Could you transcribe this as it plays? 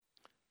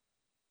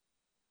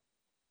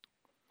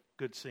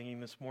Good singing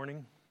this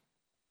morning.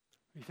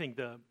 You think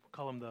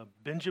call them the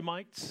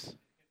Benjamites?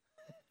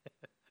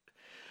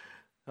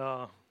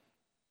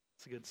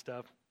 It's good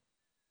stuff.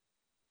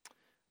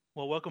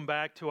 Well, welcome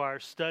back to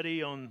our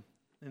study in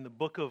the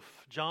book of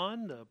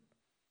John, the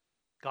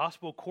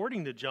Gospel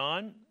according to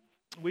John.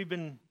 We've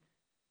been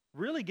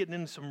really getting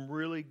into some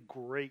really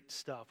great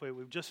stuff.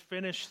 We've just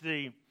finished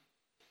the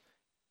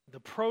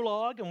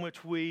prologue in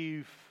which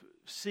we've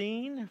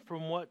seen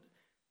from what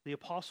the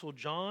Apostle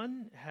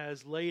John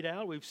has laid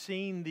out. We've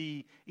seen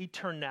the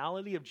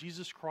eternality of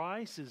Jesus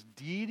Christ, His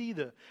deity.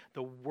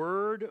 The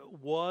Word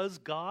was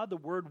God. The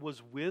Word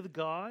was with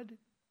God.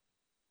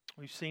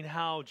 We've seen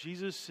how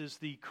Jesus is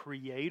the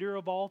creator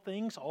of all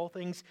things. All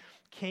things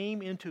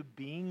came into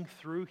being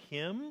through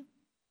Him.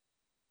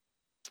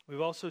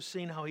 We've also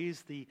seen how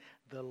He's the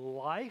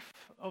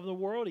life of the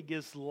world. He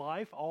gives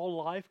life.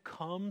 All life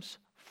comes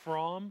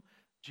from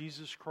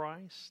Jesus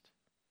Christ.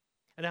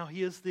 And now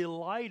He is the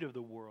light of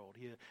the world.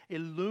 He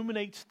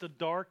illuminates the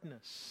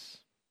darkness.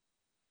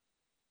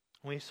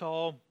 We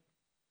saw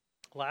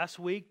last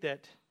week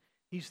that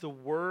He's the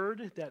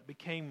Word that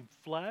became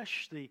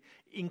flesh, the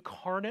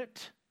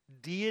incarnate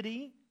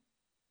deity,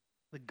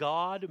 the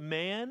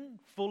God-man,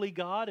 fully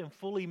God and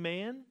fully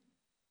man.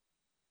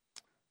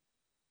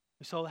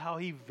 We saw how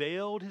He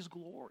veiled His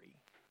glory.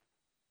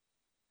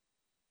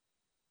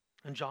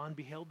 And John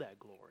beheld that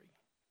glory.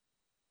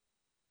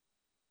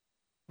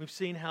 We've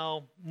seen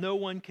how no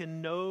one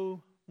can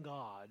know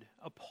God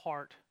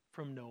apart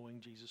from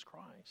knowing Jesus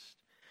Christ.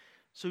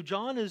 So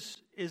John is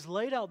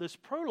laid out this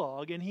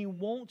prologue, and he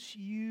wants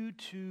you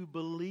to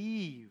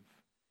believe.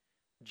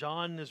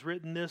 John has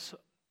written this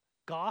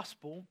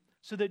gospel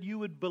so that you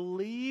would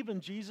believe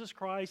in Jesus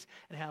Christ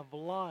and have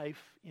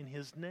life in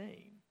His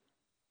name.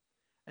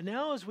 And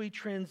now as we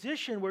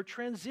transition, we're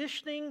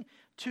transitioning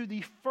to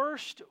the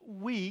first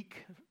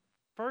week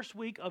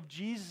of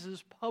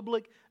Jesus'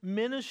 public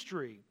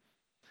ministry.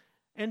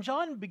 And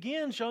John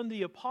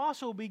the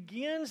Apostle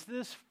begins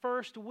this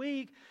first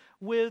week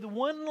with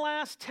one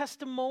last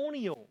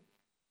testimonial.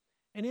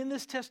 And in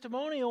this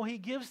testimonial, he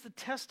gives the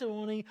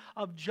testimony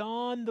of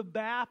John the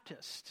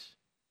Baptist.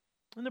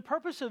 And the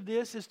purpose of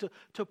this is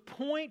to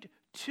point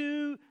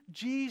to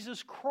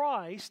Jesus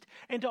Christ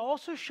and to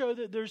also show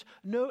that there's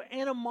no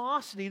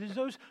animosity, there's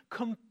no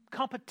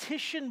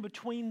competition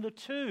between the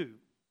two.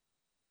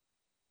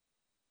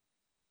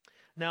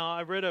 Now,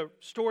 I read a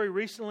story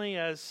recently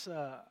as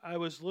I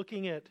was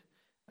looking at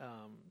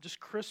just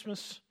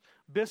Christmas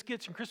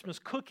biscuits and Christmas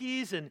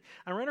cookies, and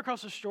I ran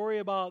across a story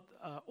about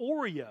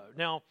Oreo.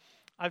 Now,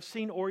 I've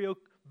seen Oreo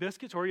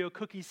biscuits, Oreo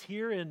cookies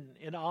here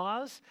in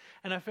Oz,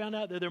 and I found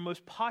out they're their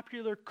most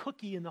popular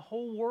cookie in the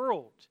whole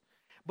world.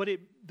 But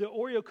the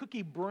Oreo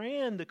cookie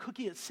brand, the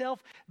cookie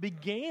itself,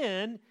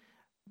 began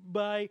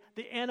by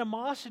the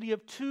animosity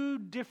of two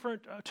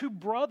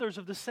brothers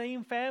of the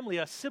same family,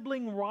 a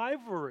sibling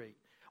rivalry.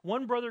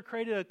 One brother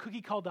created a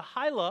cookie called the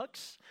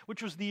Hilux,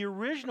 which was the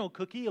original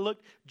cookie. It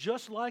looked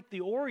just like the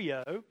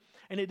Oreo,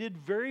 and it did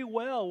very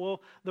well.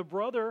 Well, the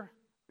brother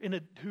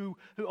who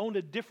owned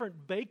a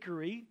different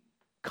bakery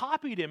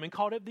copied him and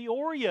called it the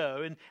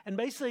Oreo. And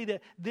basically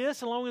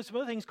this, along with some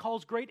other things,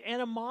 caused great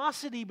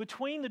animosity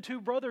between the two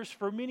brothers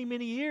for many,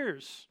 many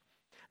years.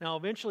 Now,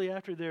 eventually,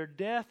 after their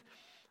death,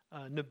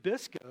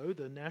 Nabisco,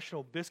 the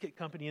national biscuit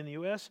company in the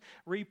U.S.,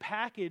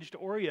 repackaged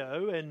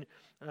Oreo and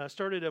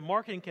started a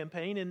marketing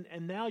campaign,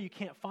 and now you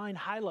can't find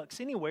Hilux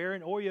anywhere,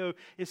 and Oreo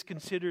is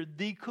considered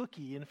the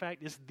cookie. In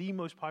fact, it's the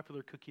most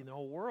popular cookie in the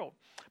whole world.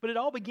 But it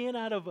all began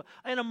out of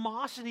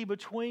animosity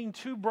between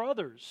two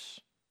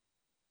brothers.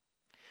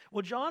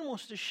 Well, John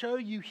wants to show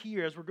you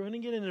here, as we're going to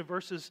get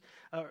into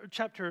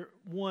chapter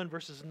 1,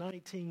 verses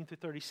 19 through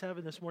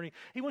 37 this morning,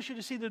 he wants you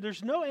to see that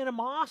there's no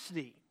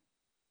animosity.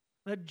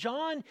 That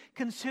John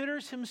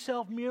considers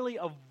himself merely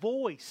a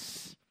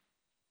voice.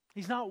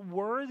 He's not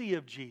worthy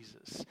of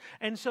Jesus.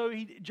 And so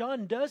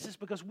John does this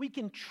because we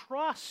can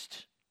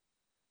trust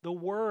the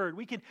word.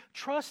 We can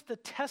trust the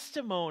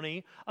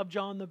testimony of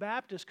John the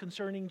Baptist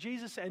concerning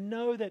Jesus and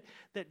know that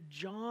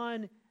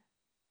John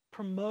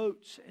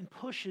promotes and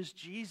pushes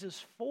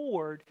Jesus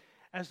forward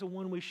as the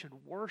one we should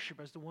worship,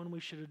 as the one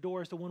we should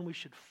adore, as the one we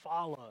should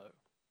follow.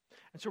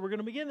 And so we're going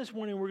to begin this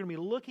morning. We're going to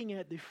be looking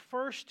at the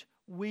first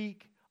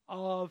week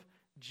of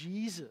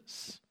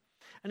Jesus.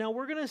 And now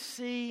we're going to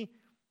see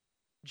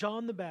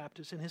John the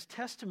Baptist and his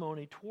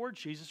testimony toward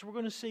Jesus. We're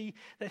going to see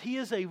that he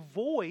is a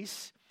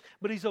voice,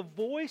 but he's a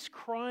voice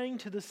crying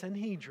to the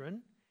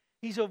Sanhedrin.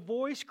 He's a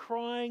voice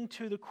crying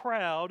to the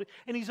crowd,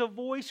 and he's a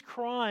voice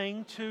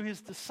crying to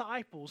his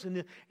disciples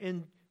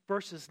in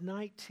verses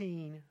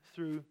 19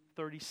 through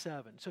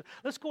 37. So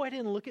let's go ahead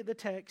and look at the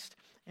text,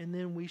 and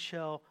then we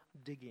shall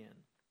dig in.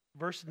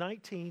 Verse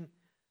 19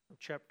 of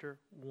chapter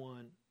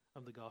 1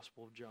 of the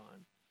Gospel of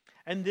John.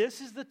 And this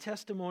is the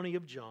testimony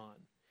of John.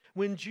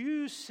 When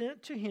Jews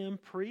sent to him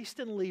priests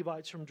and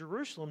Levites from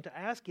Jerusalem to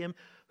ask him,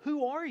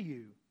 "Who are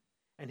you?"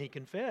 And he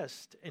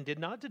confessed and did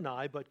not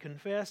deny, but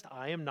confessed,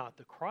 "I am not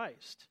the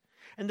Christ."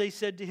 And they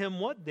said to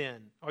him, "What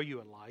then? Are you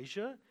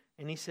Elijah?"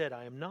 And he said,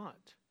 "I am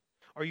not."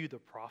 "Are you the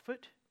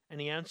prophet?"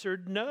 And he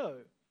answered, No.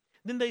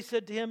 Then they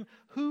said to him,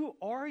 Who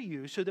are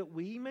you, so that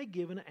we may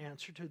give an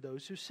answer to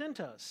those who sent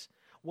us?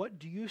 What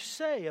do you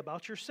say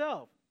about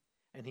yourself?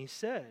 And he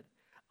said,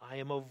 I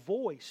am a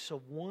voice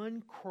of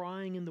one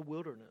crying in the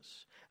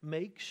wilderness,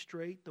 make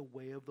straight the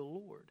way of the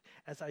Lord,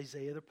 as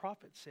Isaiah the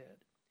prophet said.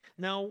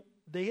 Now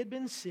they had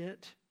been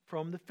sent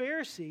from the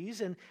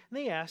Pharisees, and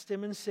they asked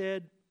him and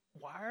said,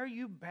 Why are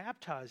you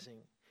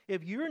baptizing,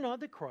 if you are not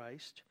the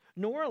Christ,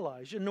 nor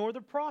Elijah, nor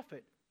the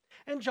prophet?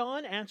 And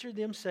John answered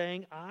them,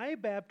 saying, I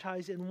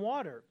baptize in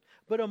water,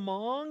 but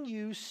among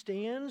you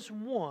stands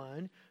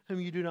one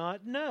whom you do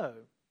not know.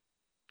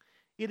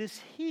 It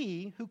is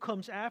he who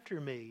comes after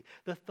me,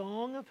 the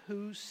thong of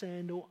whose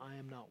sandal I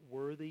am not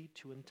worthy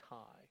to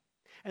untie.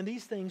 And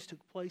these things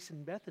took place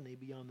in Bethany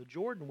beyond the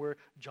Jordan, where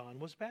John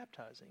was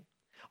baptizing.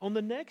 On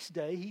the next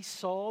day he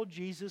saw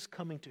Jesus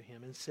coming to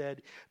him and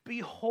said,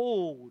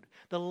 Behold,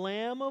 the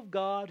Lamb of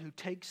God who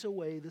takes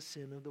away the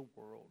sin of the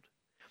world.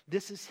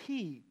 This is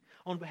he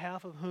on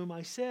behalf of whom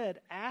I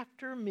said,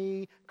 After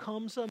me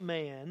comes a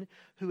man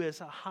who has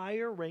a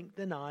higher rank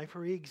than I,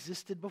 for he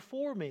existed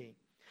before me.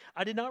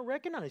 I did not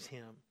recognize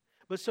him,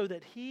 but so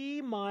that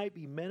he might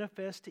be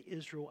manifest to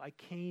Israel, I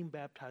came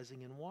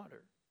baptizing in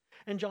water.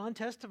 And John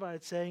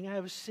testified, saying, I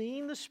have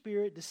seen the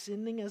Spirit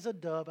descending as a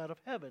dove out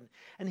of heaven,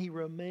 and he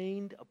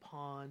remained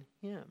upon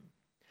him.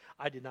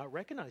 I did not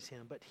recognize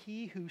him, but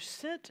he who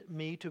sent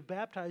me to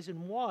baptize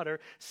in water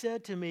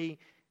said to me,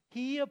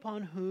 He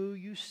upon whom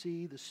you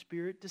see the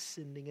Spirit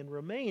descending and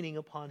remaining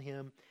upon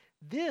him,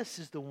 this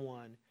is the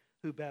one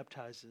who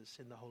baptizes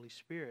in the Holy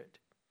Spirit.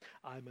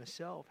 I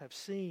myself have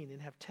seen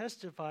and have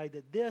testified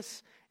that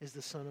this is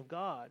the Son of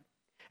God.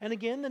 And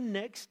again, the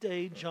next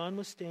day, John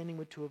was standing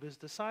with two of his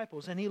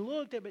disciples, and he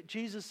looked at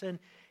Jesus, and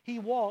he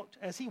walked,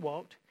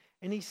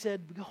 and he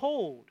said,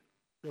 Behold,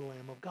 the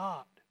Lamb of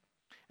God.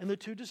 And the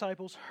two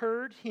disciples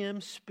heard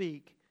him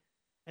speak,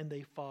 and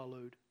they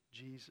followed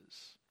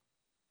Jesus.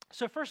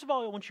 So first of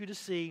all, I want you to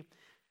see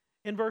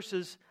in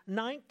verses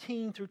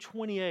 19 through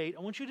 28,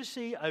 I want you to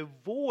see a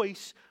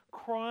voice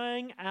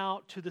crying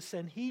out to the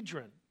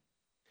Sanhedrin.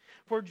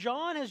 For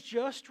John has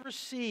just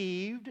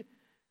received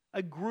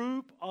a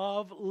group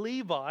of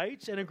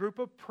Levites and a group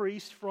of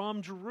priests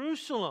from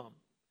Jerusalem.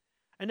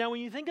 And now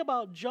when you think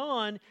about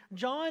John,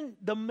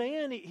 the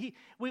man,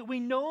 we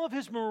know of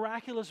his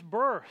miraculous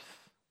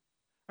birth.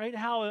 Right?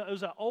 How it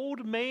was an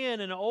old man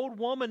and an old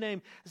woman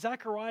named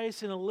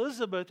Zacharias and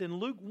Elizabeth. In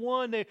Luke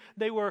 1,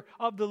 they were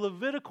of the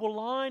Levitical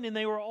line, and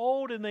they were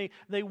old, and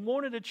they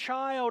wanted a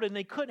child, and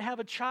they couldn't have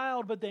a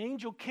child, but the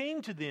angel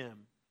came to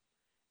them.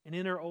 And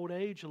in her old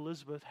age,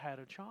 Elizabeth had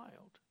a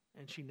child,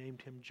 and she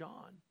named him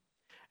John.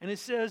 And it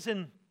says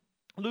in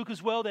Luke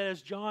as well that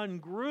as John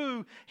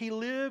grew, he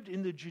lived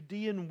in the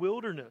Judean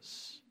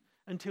wilderness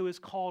until he was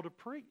called to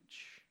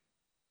preach.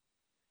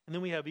 And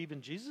then we have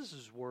even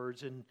Jesus'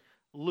 words in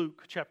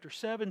Luke chapter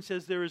 7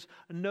 says, There is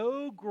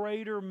no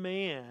greater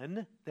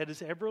man that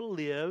has ever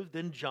lived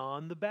than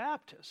John the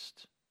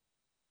Baptist.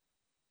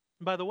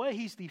 And by the way,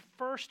 he's the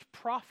first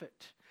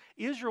prophet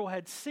Israel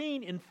had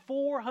seen in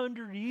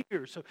 400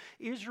 years. So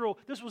Israel,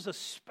 this was a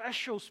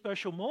special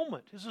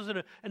moment. This was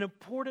an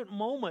important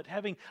moment,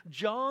 having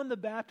John the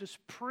Baptist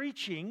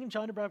preaching,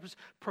 John the Baptist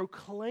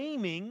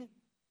proclaiming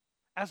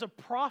as a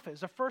prophet, as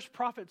the first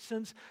prophet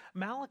since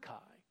Malachi.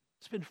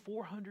 It's been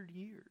 400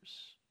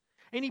 years.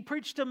 And he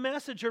preached a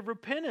message of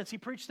repentance. He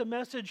preached a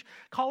message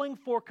calling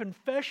for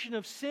confession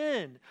of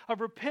sin,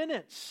 of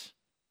repentance.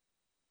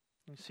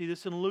 You see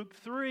this in Luke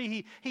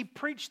 3. He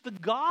preached the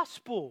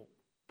gospel,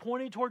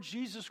 pointing towards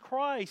Jesus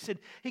Christ, and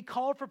he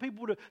called for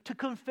people to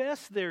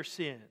confess their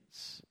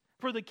sins,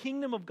 for the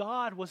kingdom of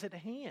God was at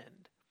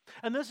hand.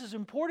 And this is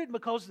important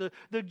because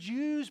the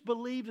Jews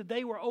believed that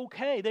they were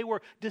okay. They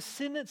were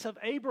descendants of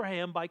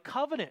Abraham by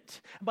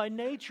covenant, by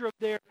nature of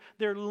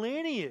their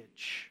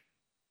lineage,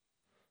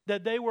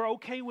 that they were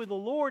okay with the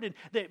Lord, and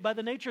that by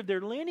the nature of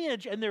their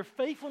lineage and their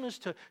faithfulness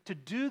to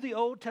do the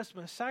Old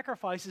Testament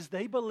sacrifices,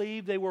 they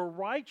believed they were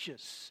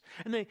righteous,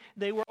 and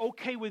they were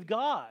okay with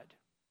God.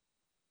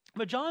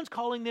 But John's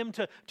calling them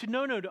to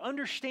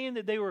understand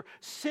that they were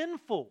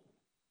sinful,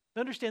 to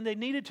understand they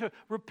needed to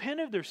repent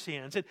of their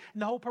sins. And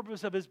the whole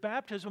purpose of his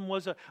baptism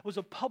was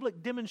a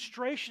public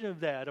demonstration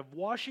of that, of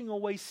washing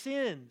away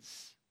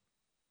sins.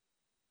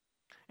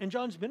 And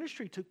John's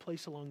ministry took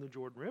place along the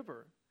Jordan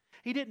River.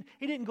 He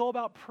didn't go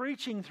about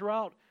preaching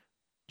throughout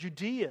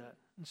Judea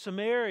and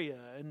Samaria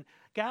and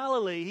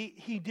Galilee.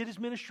 He did his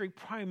ministry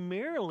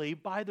primarily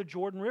by the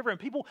Jordan River. And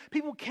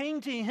people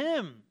came to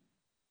him.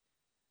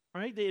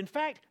 Right? In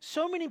fact,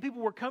 so many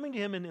people were coming to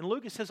him, and in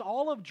Luke it says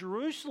all of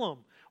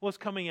Jerusalem was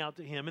coming out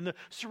to him. And the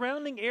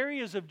surrounding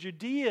areas of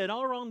Judea and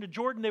all around the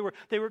Jordan,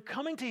 they were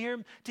coming to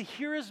him to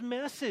hear his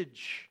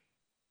message.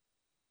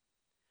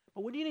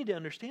 But what you need to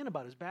understand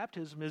about his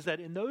baptism is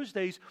that in those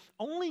days,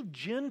 only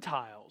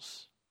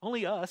Gentiles,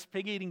 only us,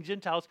 pig-eating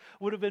Gentiles,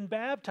 would have been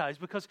baptized,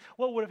 because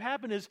what would have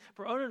happened is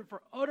for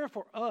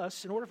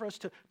us, in order for us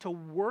to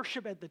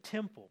worship at the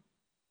temple,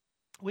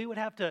 we would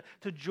have to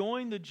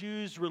join the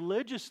Jews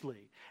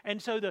religiously.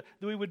 And so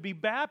we would be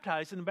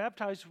baptized, and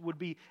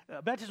the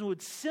baptism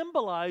would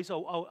symbolize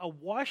a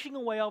washing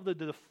away of the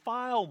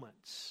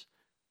defilements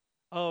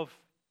of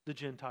the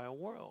Gentile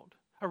world,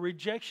 a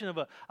rejection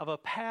of a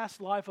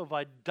past life of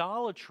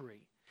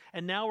idolatry.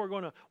 And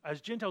now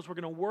as Gentiles, we're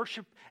going to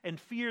worship and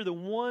fear the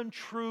one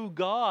true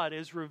God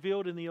as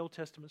revealed in the Old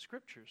Testament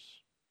Scriptures.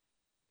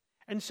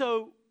 And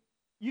so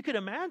you could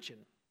imagine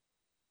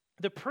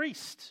the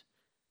priest,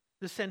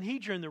 the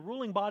Sanhedrin, the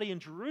ruling body in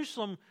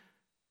Jerusalem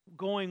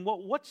going,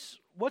 what's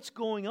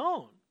going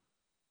on?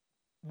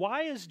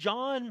 Why is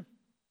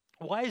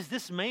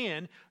this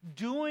man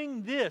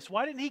doing this?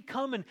 Why didn't he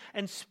come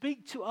and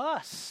speak to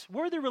us?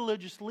 We're the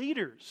religious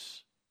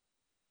leaders.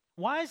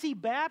 Why is he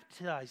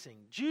baptizing?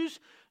 Jews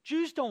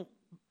don't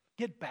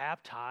get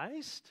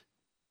baptized.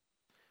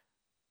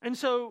 And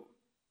so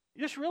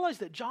you just realize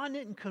that John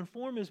didn't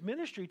conform his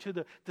ministry to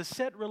the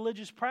set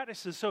religious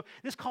practices. So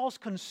this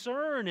caused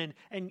concern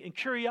and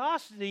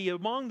curiosity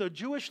among the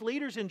Jewish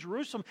leaders in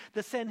Jerusalem,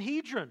 the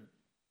Sanhedrin.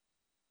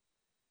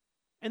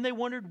 And they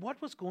wondered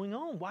what was going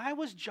on. Why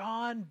was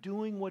John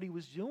doing what he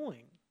was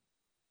doing?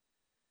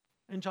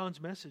 And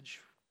John's message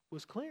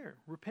was clear.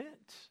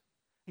 Repent.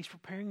 He's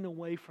preparing the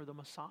way for the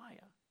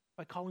Messiah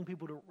by calling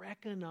people to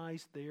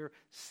recognize their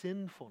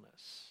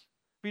sinfulness.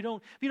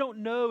 If you don't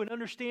know and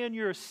understand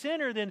you're a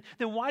sinner, then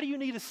why do you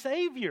need a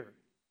Savior?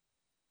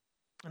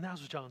 And that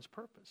was John's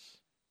purpose.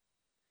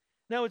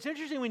 Now, it's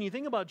interesting when you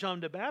think about John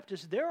the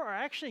Baptist, there are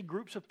actually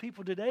groups of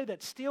people today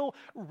that still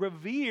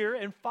revere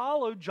and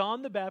follow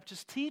John the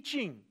Baptist's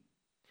teaching.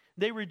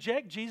 They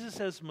reject Jesus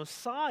as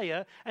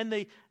Messiah, and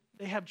they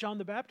have John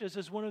the Baptist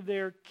as one of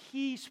their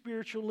key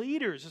spiritual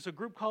leaders. It's a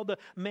group called the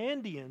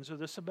Mandeans or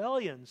the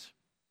Sabellians.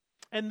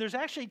 And there's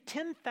actually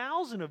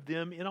 10,000 of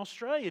them in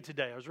Australia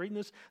today. I was reading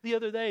this the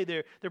other day.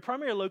 They're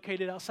primarily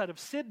located outside of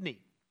Sydney.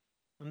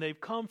 And they've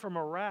come from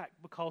Iraq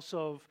because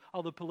of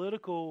all the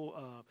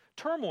political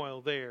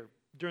turmoil there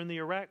during the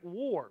Iraq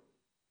War.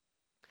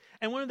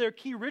 And one of their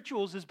key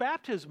rituals is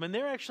baptism. And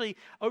they're actually,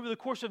 over the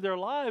course of their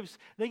lives,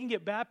 they can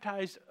get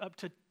baptized up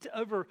to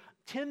over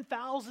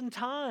 10,000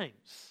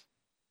 times.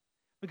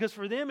 Because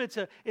for them, it's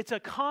a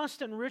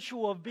constant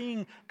ritual of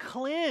being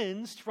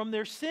cleansed from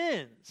their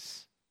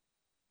sins.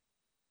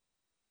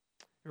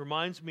 It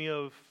reminds me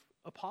of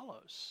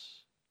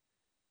Apollos.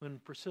 When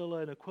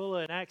Priscilla and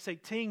Aquila in Acts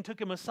 18 took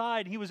him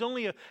aside, he was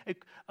only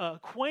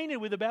acquainted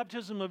with the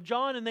baptism of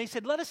John, and they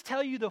said, let us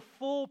tell you the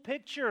full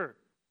picture.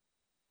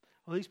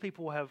 Well, these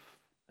people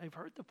they've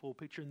heard the full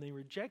picture, and they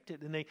reject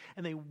it, and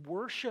they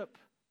worship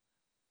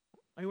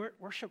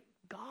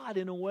God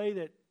in a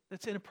way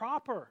that's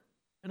improper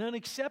and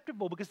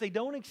unacceptable, because they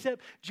don't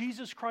accept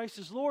Jesus Christ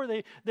as Lord.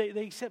 They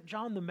accept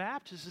John the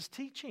Baptist's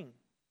teaching.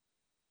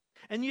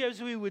 And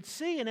as we would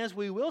see, and as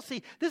we will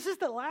see, this is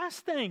the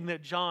last thing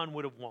that John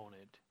would have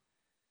wanted.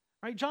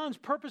 Right? John's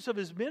purpose of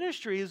his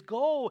ministry, his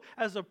goal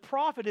as a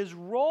prophet, his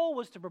role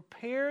was to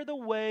prepare the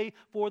way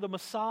for the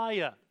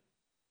Messiah.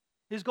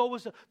 His goal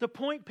was to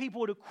point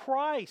people to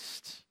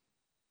Christ.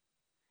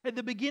 At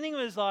the beginning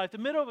of his life, the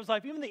middle of his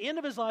life, even the end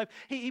of his life,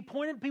 he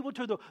pointed people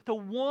to the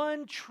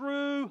one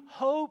true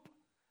hope,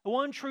 the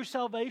one true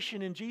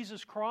salvation in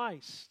Jesus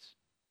Christ.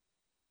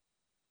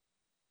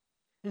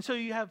 And so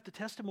you have the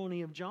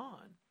testimony of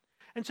John.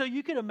 And so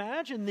you can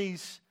imagine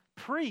these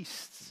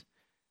priests,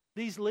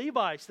 these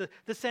Levites.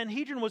 The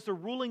Sanhedrin was the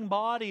ruling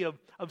body of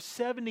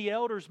 70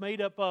 elders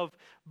made up of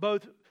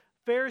both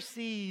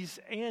Pharisees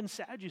and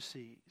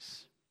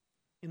Sadducees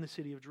in the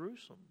city of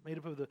Jerusalem, made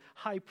up of the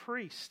high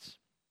priests.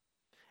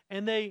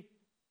 And they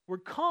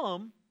would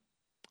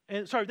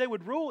they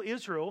would rule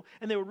Israel,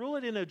 and they would rule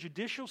it in a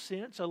judicial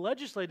sense, a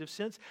legislative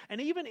sense, and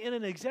even in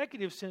an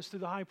executive sense through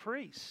the high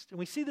priest. And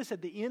we see this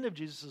at the end of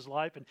Jesus'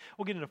 life, and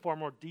we'll get into far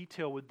more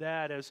detail with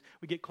that as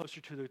we get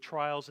closer to the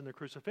trials and the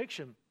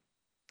crucifixion.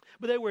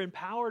 But they were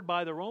empowered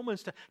by the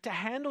Romans to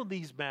handle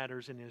these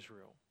matters in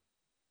Israel.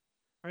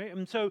 Right?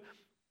 And so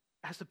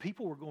as the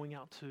people were going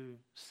out to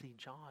see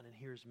John and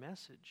hear his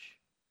message,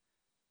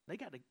 they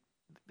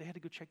had to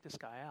go check this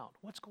guy out.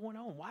 What's going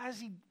on? Why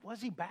is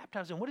he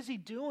baptizing? What is he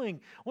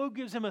doing? What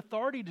gives him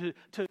authority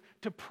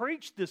to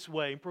preach this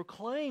way and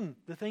proclaim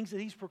the things that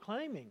he's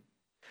proclaiming?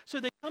 So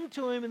they come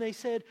to him and they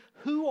said,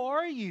 "Who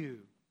are you?"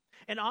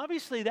 And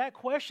obviously that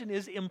question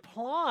is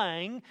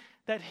implying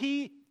that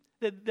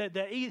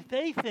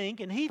they think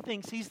and he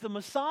thinks he's the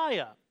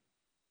Messiah.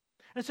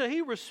 And so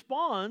he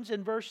responds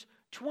in verse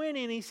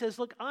 20 and he says,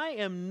 "Look, I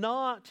am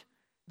not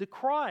the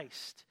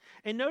Christ."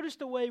 And notice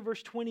the way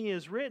verse 20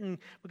 is written,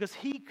 because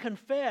he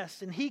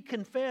confessed and he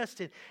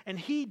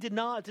did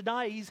not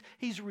deny.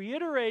 He's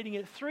reiterating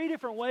it three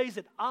different ways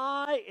that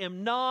I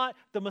am not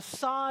the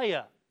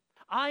Messiah.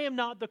 I am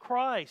not the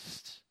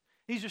Christ.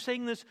 He's just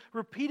saying this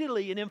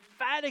repeatedly and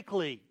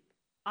emphatically.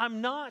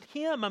 I'm not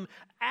him. I'm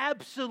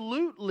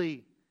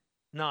absolutely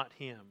not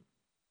him.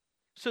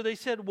 So they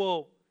said,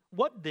 "Well,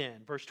 what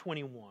then?" Verse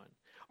 21.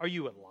 "Are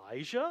you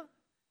Elijah?"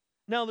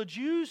 Now the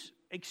Jews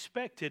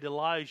expected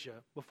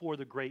Elijah before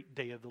the great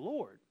day of the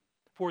Lord,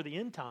 for the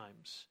end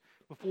times,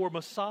 before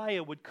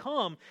Messiah would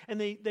come. And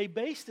they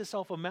based this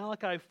off of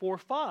Malachi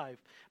 4:5.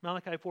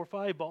 Malachi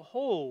 4:5,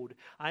 behold,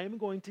 I am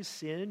going to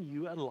send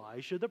you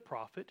Elijah the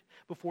prophet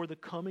before the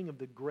coming of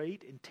the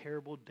great and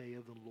terrible day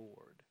of the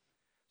Lord.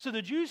 So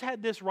the Jews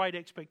had this right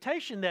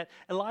expectation that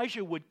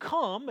Elijah would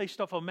come based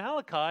off of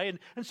Malachi.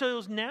 And so it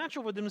was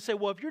natural for them to say,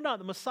 well, if you're not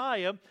the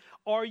Messiah,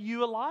 are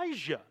you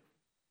Elijah?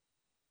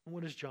 And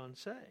what does John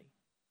say?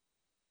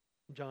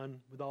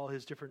 John, with all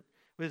his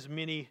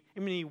many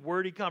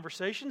wordy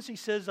conversations, he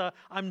says,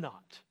 I'm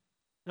not.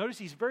 Notice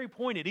he's very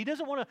pointed. He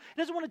doesn't want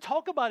to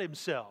talk about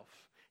himself.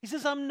 He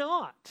says, I'm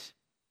not.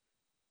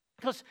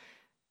 Because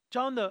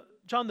John the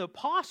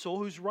Apostle,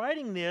 who's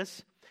writing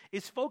this,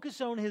 is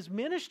focused on his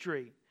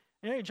ministry.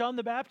 And John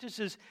the Baptist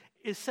is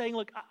saying,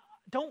 look,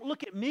 don't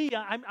look at me.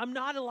 I'm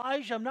not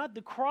Elijah. I'm not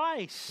the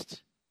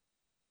Christ.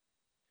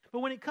 But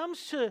when it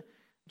comes to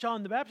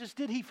John the Baptist,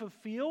 did he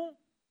fulfill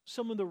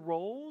some of the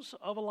roles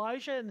of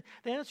Elijah? And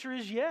the answer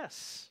is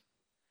yes.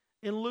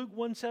 In Luke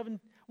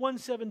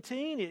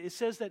 1:17, it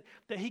says that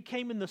he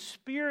came in the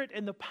spirit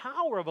and the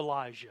power of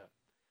Elijah.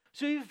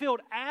 So he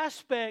fulfilled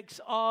aspects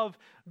of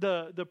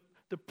the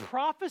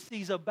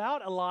prophecies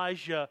about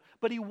Elijah,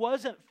 but he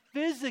wasn't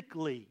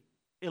physically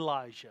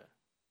Elijah.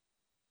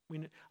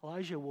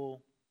 Elijah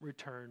will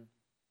return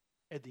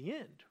at the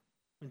end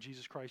when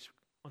Jesus Christ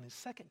on his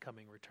second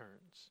coming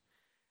returns.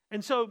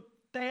 And so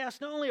they ask,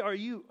 not only are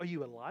you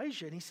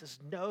Elijah? And he says,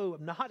 no,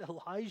 I'm not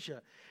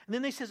Elijah. And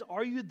then they says,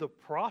 are you the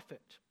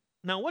prophet?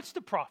 Now, what's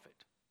the prophet?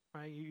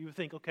 Right? You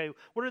think, okay,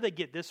 where do they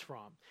get this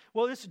from?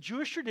 Well, this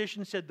Jewish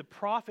tradition said the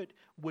prophet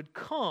would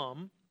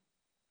come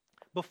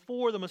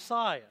before the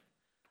Messiah.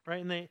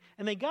 Right?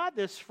 And they got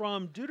this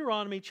from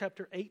Deuteronomy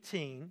chapter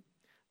 18,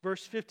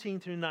 verse 15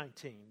 through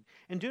 19.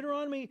 In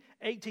Deuteronomy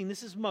 18,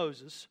 this is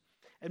Moses.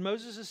 And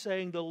Moses is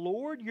saying, the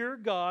Lord your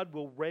God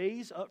will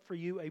raise up for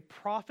you a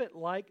prophet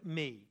like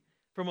me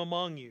from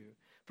among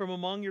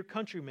your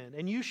countrymen,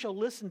 and you shall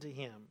listen to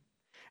him.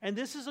 And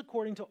this is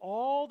according to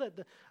all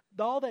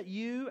that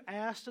you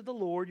asked of the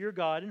Lord your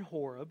God in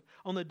Horeb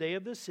on the day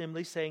of the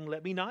assembly, saying,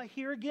 let me not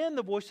hear again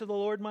the voice of the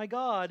Lord my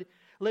God.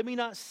 Let me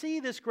not see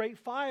this great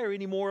fire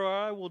anymore, or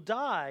I will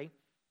die.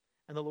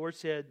 And the Lord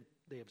said,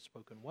 they have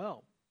spoken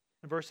well.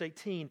 In verse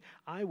 18,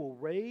 I will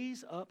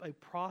raise up a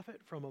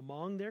prophet from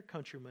among their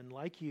countrymen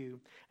like you,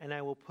 and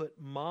I will put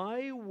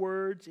my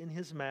words in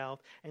his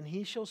mouth, and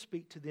he shall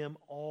speak to them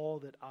all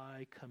that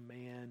I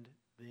command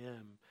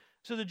them.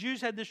 So the Jews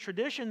had this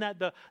tradition that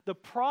the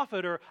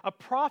prophet or a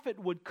prophet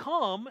would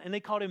come, and they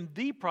called him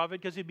the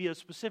prophet because he'd be a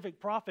specific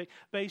prophet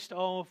based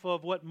off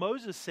of what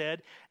Moses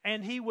said,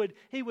 and he would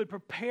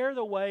prepare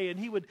the way, and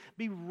he would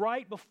be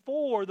right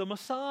before the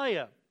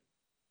Messiah.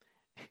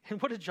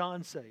 And what did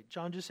John say?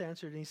 John just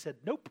answered and he said,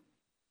 nope,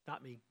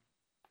 not me.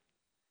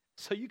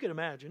 So you can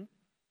imagine,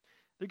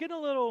 they're getting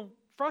a little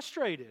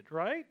frustrated,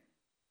 right?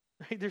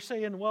 They're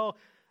saying, well,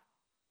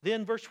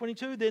 then verse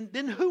 22,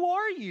 then who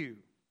are you?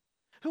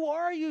 Who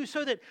are you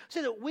so that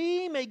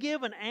we may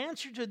give an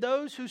answer to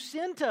those who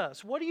sent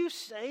us? What do you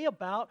say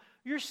about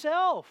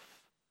yourself?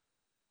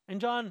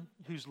 And John,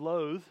 who's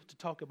loath to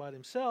talk about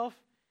himself,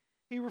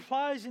 he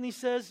replies and he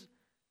says,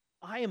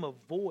 I am a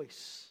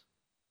voice.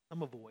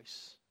 I'm a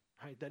voice.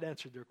 Right, that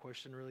answered their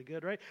question really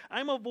good, right?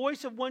 I'm a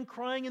voice of one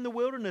crying in the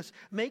wilderness,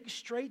 make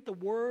straight the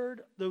way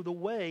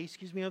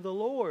of the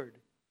Lord.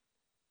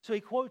 So he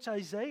quotes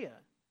Isaiah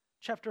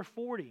chapter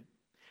 40.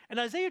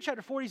 And Isaiah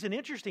chapter 40 is an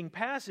interesting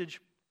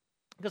passage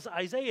because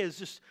Isaiah is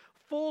just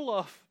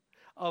full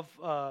of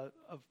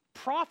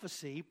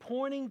prophecy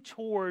pointing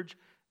towards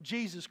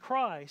Jesus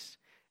Christ.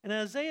 And in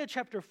Isaiah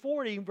chapter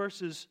 40,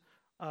 verses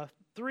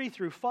 3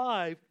 through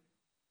 5,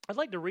 I'd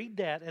like to read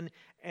that,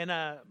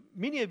 and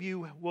many of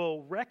you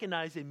will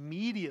recognize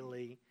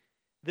immediately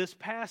this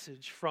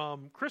passage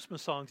from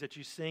Christmas songs that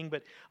you sing,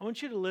 but I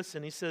want you to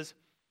listen. He says,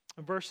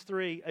 in verse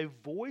 3, a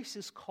voice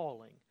is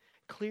calling,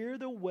 clear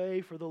the way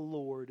for the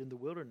Lord in the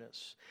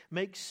wilderness.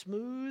 Make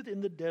smooth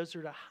in the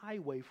desert a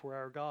highway for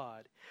our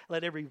God.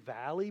 Let every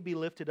valley be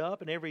lifted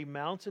up and every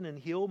mountain and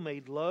hill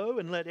made low,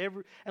 and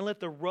let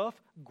the rough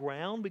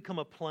ground become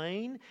a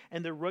plain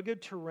and the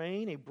rugged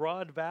terrain a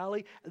broad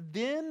valley.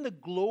 Then the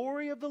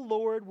glory of the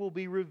Lord will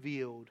be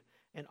revealed,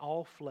 and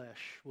all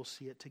flesh will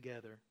see it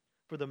together.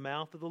 For the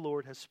mouth of the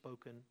Lord has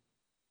spoken.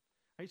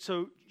 Right,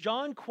 so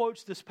John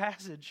quotes this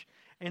passage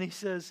and he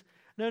says,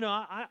 no,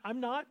 I'm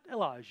not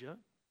Elijah.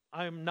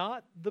 I am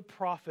not the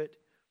prophet,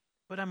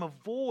 but I'm a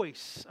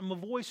voice. I'm a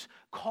voice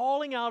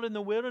calling out in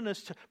the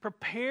wilderness to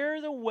prepare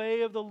the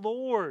way of the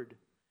Lord.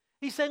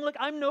 He's saying, look,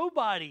 I'm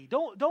nobody.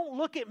 Don't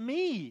look at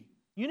me.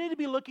 You need to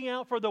be looking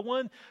out for the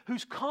one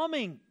who's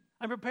coming.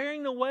 I'm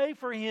preparing the way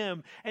for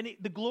him, and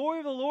the glory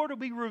of the Lord will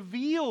be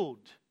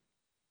revealed.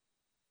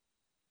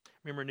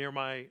 Remember, near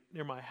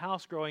my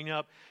house growing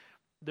up,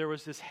 there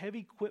was this heavy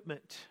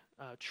equipment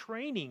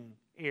training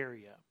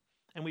area.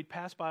 And we'd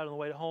pass by it on the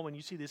way home, and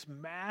you see this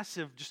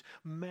massive, just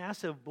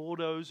massive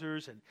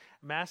bulldozers and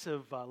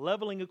massive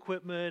leveling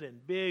equipment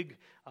and big,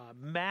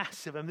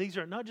 massive, and these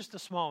are not just the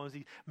small ones,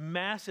 these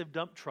massive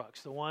dump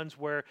trucks, the ones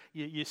where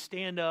you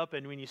stand up,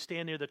 and when you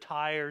stand near the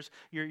tires,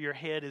 your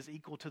head is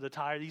equal to the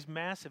tire, these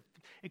massive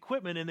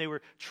equipment, and they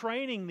were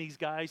training these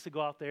guys to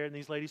go out there and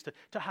these ladies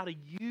to how to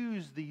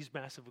use these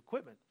massive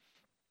equipment.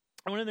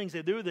 And one of the things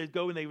they do, they'd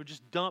go and they would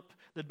just dump,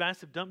 the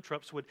massive dump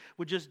trucks would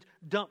just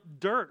dump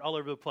dirt all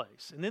over the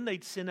place. And then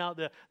they'd send out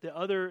the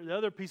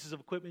other pieces of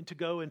equipment to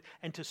go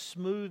and to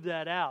smooth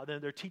that out.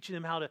 And they're teaching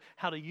them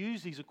how to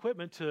use these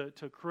equipment to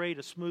create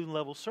a smooth and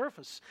level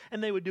surface.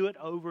 And they would do it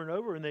over and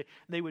over, and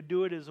they would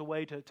do it as a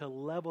way to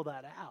level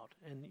that out.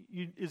 And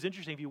it's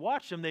interesting, if you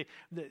watch them,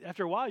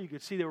 after a while you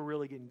could see they were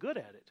really getting good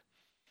at it.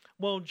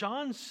 Well,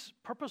 John's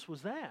purpose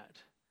was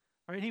that.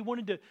 Right? He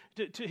wanted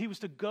he was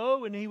to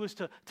go and he was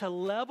to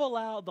level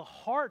out the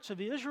hearts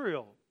of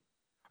Israel.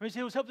 Right?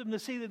 He was helping them to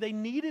see that they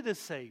needed a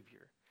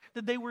Savior,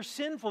 that they were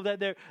sinful, that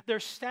their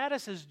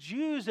status as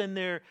Jews and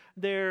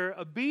their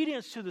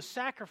obedience to the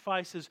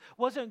sacrifices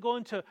wasn't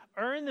going to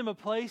earn them a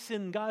place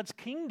in God's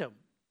kingdom.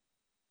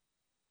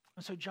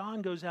 And so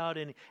John goes out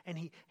and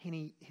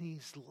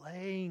he's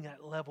laying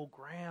that level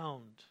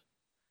ground.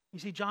 You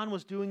see, John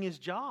was doing his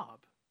job.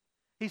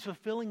 He's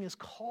fulfilling his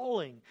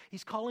calling.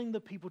 He's calling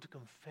the people to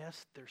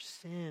confess their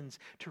sins,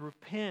 to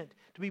repent,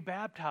 to be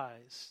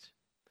baptized.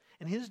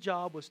 And his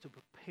job was to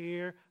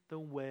prepare the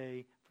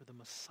way for the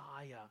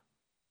Messiah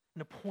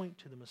and to point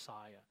to the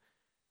Messiah.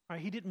 Right?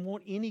 He didn't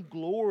want any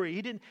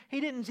glory.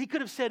 He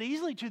could have said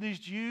easily to these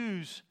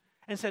Jews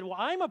and said, well,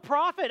 I'm a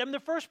prophet. I'm the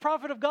first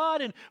prophet of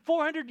God in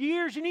 400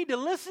 years. You need to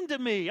listen to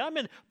me. I'm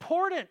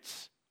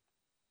important.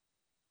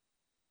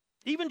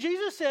 Even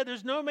Jesus said,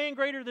 there's no man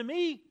greater than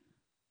me.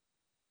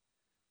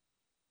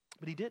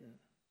 But he didn't.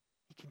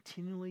 He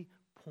continually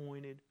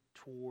pointed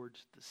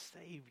towards the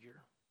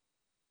Savior.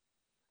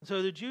 And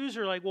so the Jews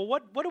are like, well,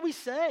 what do we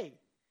say?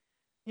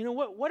 You know,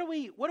 what do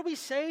we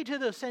say to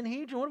the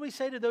Sanhedrin? What do we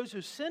say to those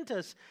who sent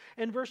us?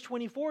 In verse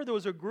 24, there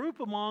was a group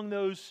among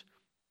those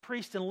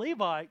priests and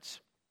Levites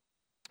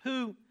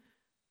who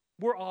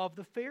were of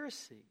the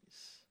Pharisees.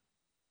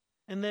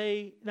 And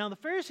the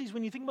Pharisees,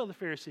 when you think about the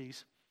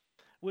Pharisees,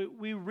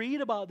 we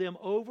read about them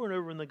over and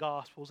over in the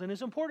Gospels, and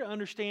it's important to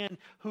understand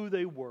who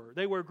they were.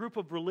 They were a group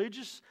of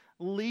religious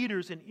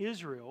leaders in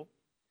Israel,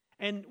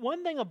 and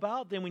one thing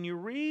about them, when you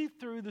read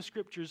through the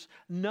Scriptures,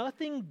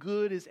 nothing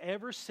good is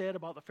ever said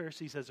about the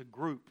Pharisees as a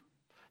group.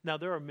 Now,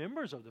 there are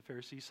members of the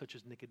Pharisees, such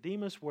as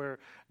Nicodemus, where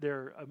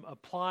they're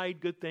applied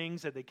good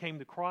things that they came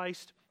to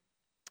Christ,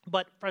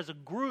 but as a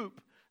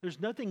group, there's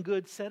nothing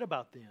good said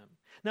about them.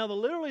 Now,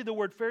 literally, the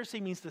word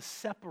Pharisee means to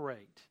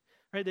separate.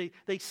 Right?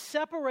 They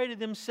separated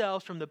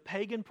themselves from the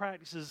pagan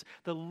practices,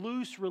 the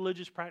loose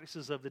religious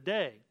practices of the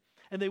day.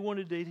 And they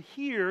wanted to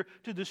adhere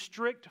to the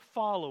strict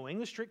following,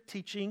 the strict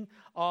teaching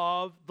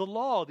of the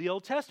law, the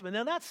Old Testament.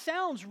 Now that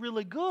sounds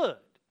really good.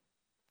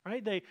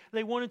 Right?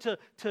 They wanted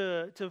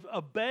to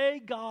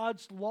obey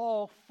God's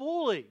law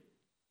fully.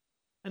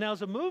 And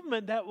as a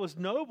movement, that was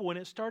noble, and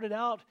it started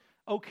out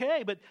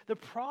okay. But the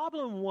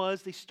problem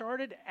was they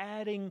started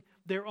adding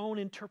their own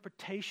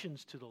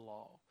interpretations to the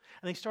law.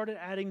 And they started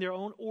adding their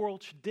own oral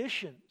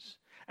traditions.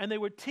 And they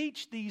would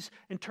teach these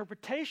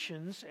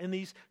interpretations and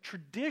these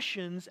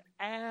traditions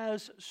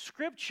as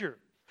Scripture.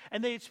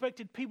 And they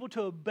expected people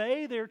to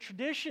obey their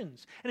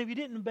traditions. And if you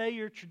didn't obey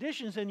your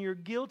traditions, then you're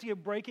guilty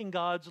of breaking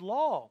God's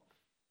law.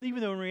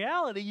 Even though in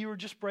reality, you were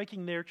just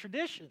breaking their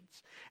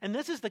traditions. And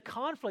this is the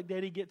conflict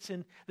that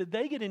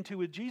they get into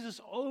with Jesus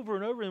over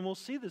and over. And we'll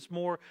see this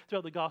more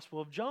throughout the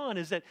Gospel of John,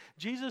 is that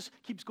Jesus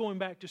keeps going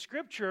back to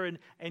Scripture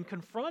and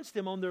confronts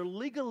them on their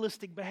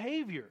legalistic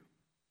behavior.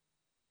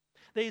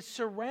 They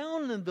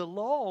surrounded the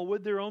law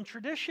with their own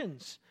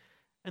traditions.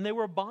 And they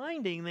were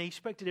binding. They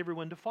expected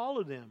everyone to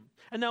follow them.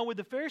 And now with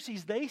the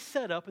Pharisees, they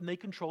set up and they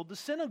controlled the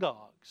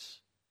synagogues.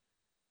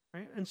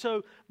 Right? And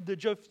so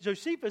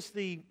Josephus,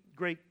 the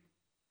great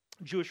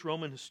Jewish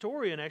Roman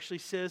historian, actually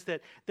says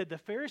that the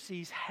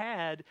Pharisees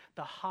had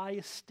the high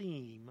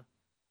esteem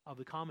of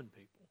the common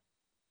people.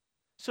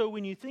 So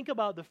when you think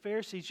about the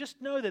Pharisees,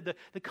 just know that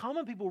the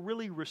common people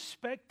really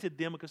respected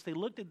them because they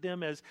looked at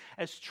them as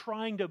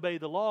trying to obey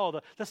the law.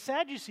 The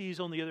Sadducees,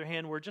 on the other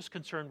hand, were just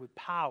concerned with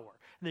power,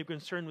 and they were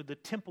concerned with the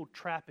temple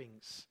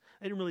trappings.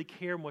 They didn't really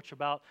care much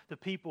about the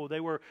people. They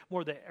were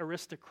more the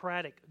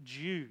aristocratic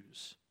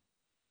Jews.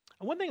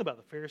 And one thing about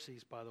the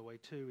Pharisees, by the way,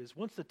 too, is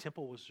once the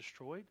temple was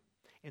destroyed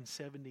in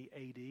 70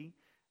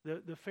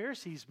 AD, the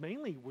Pharisees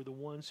mainly were the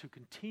ones who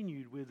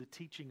continued with the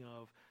teaching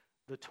of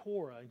the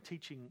Torah and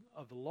teaching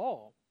of the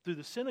law through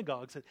the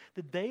synagogues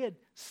that they had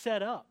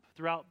set up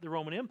throughout the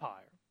Roman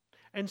Empire.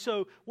 And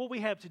so what we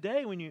have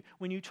today, when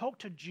you talk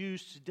to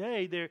Jews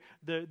today,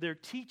 their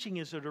teaching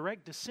is a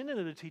direct descendant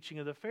of the teaching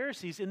of the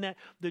Pharisees, in that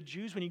the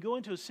Jews, when you go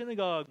into a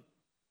synagogue,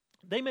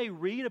 they may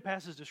read a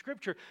passage of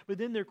Scripture, but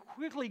then they're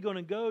quickly going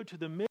to go to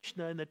the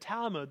Mishnah and the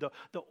Talmud,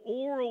 the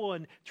oral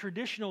and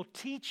traditional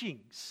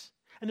teachings.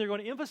 And they're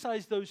going to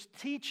emphasize those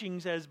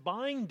teachings as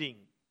binding.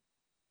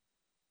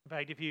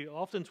 In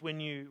fact, when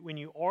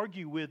you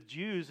argue with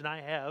Jews, and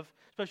I have,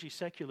 especially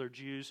secular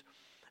Jews,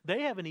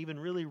 they haven't even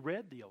really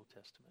read the Old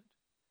Testament.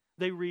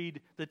 They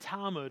read the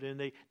Talmud and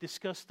they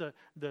discuss the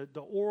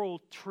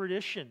oral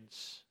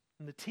traditions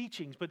and the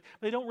teachings, but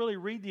they don't really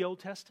read the Old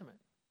Testament.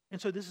 And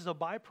so this is a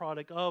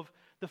byproduct of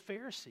the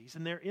Pharisees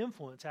and their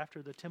influence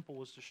after the temple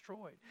was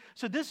destroyed.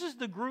 So this is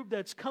the group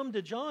that's come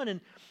to John,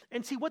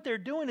 and see what they're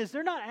doing is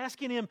they're not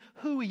asking him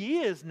who he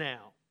is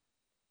now.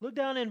 Look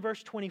down in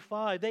verse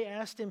 25. They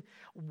asked him,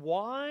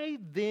 "Why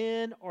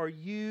then are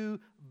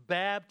you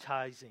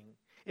baptizing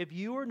if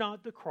you are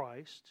not the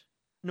Christ,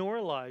 nor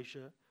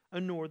Elijah,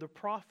 nor the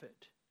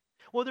prophet?"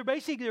 Well,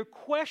 they're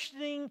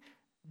questioning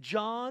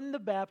John the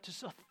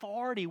Baptist's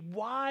authority.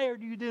 Why are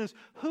you doing this?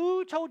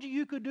 Who told you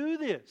you could do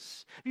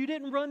this? You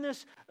didn't run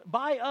this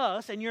by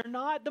us, and you're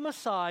not the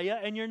Messiah,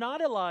 and you're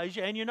not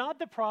Elijah, and you're not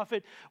the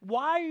prophet.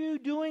 Why are you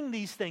doing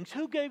these things?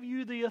 Who gave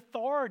you the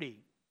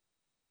authority?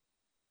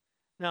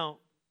 Now,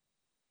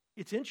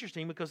 it's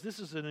interesting because this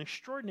is an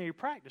extraordinary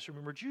practice.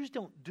 Remember, Jews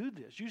don't do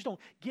this. Jews don't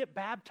get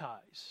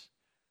baptized.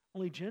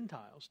 Only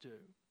Gentiles do.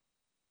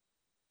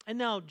 And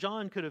now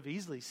John could have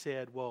easily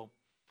said, well,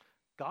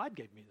 God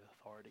gave me the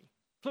authority.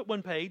 Flip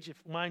one page,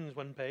 if mine is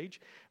one page.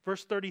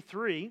 Verse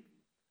 33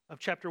 of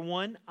chapter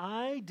 1,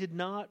 "I did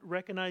not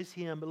recognize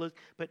him,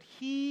 but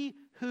he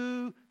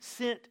who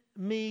sent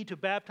me to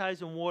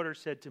baptize in water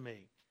said to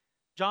me."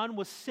 John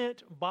was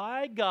sent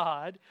by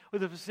God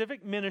with a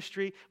specific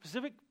ministry,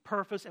 specific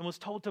purpose, and was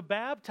told to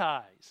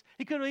baptize.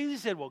 He could have easily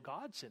said, well,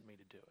 God sent me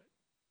to do it.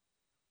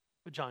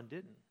 But John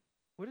didn't.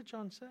 What did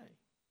John say?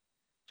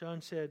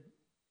 John said,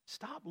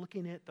 stop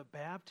looking at the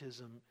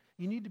baptism.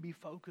 You need to be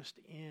focused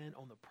in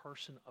on the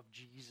person of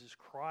Jesus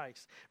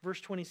Christ. Verse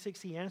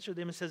 26, he answered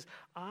them and says,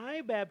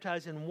 "I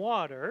baptize in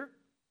water,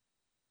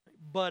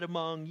 but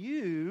among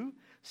you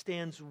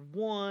stands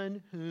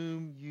one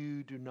whom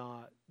you do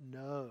not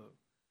know."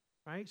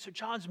 Right? So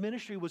John's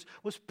ministry was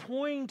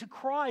pointing to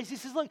Christ. He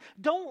says, look,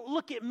 don't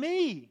look at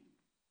me.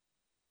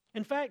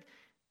 In fact,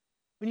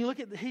 when you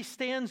look at, he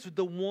stands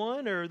the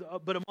one,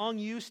 but among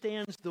you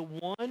stands the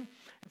one.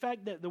 In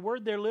fact, the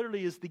word there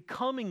literally is the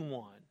coming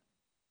one.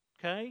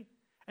 Okay?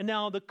 And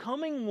now the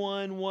coming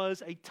one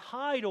was a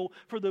title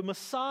for the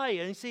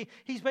Messiah. And you see,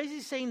 he's basically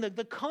saying that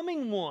the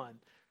coming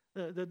one,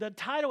 the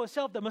title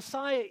itself, the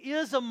Messiah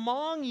is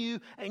among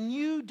you and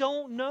you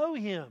don't know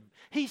him.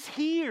 He's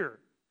here.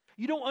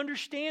 You don't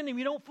understand him.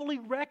 You don't fully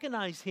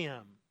recognize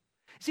him.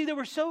 See, they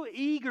were so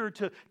eager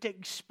to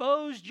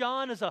expose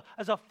John as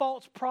a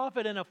false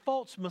prophet and a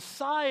false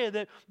Messiah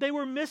that they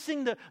were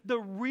missing the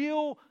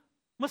real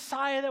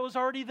Messiah that was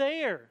already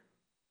there.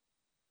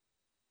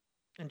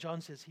 And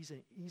John says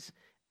he's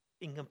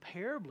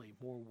incomparably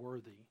more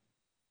worthy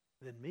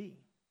than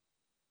me.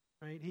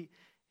 Right?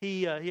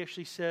 He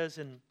actually says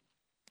in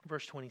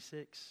verse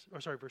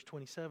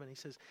 27, he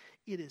says,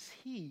 "It is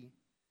he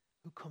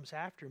who comes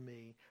after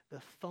me,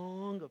 the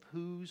thong of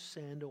whose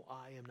sandal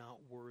I am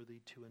not worthy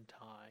to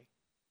untie."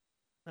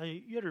 Now,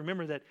 you have to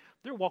remember that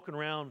they're walking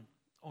around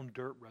on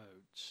dirt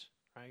roads,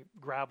 right?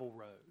 Gravel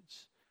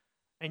roads.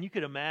 And you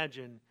could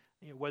imagine,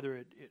 whether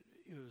it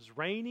was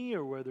rainy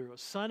or whether it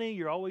was sunny,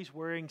 you're always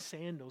wearing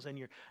sandals and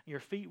your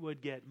feet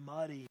would get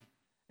muddy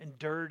and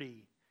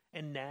dirty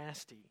and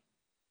nasty.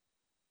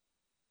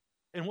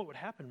 And what would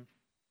happen?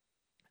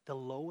 The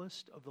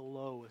lowest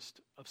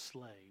of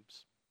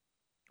slaves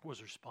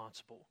was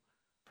responsible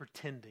for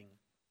tending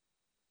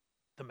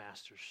the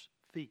master's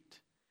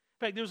feet. In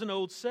fact, there's an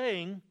old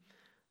saying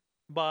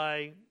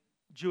by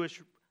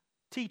Jewish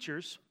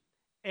teachers,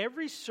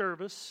 "Every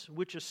service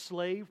which a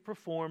slave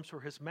performs for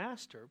his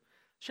master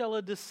shall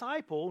a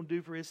disciple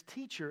do for his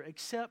teacher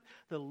except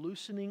the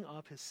loosening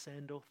of his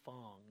sandal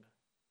thong."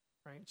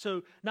 Right?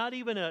 So not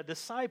even a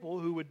disciple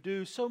who would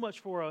do so much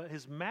for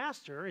his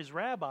master, his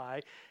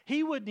rabbi,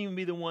 he wouldn't even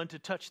be the one to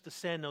touch the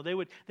sandal. They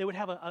would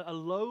have a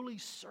lowly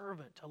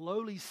servant, a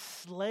lowly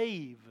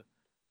slave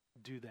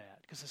do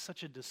that because it's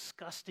such a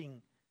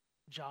disgusting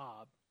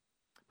job.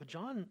 But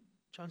John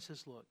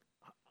says, look,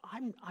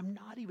 I'm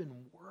not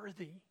even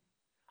worthy.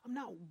 I'm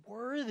not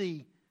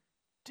worthy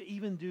to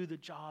even do the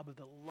job of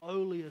the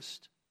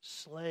lowliest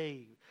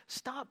slave.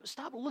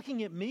 Stop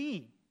looking at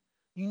me.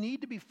 You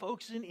need to be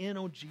focusing in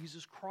on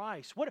Jesus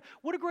Christ. What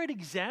a great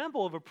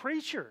example of a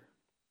preacher.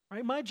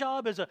 Right? My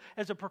job as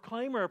a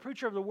proclaimer, a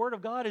preacher of the Word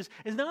of God is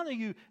not that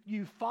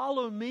you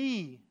follow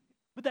me,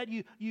 but that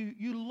you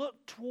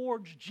look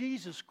towards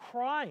Jesus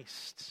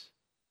Christ.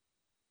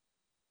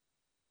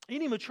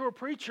 Any mature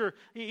preacher,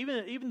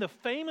 even the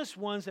famous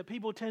ones that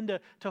people tend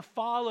to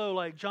follow,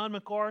 like John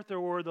MacArthur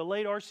or the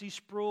late R.C.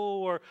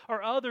 Sproul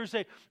or others,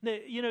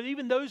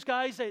 even those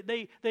guys,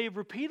 they've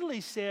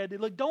repeatedly said,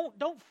 look,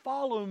 don't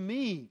follow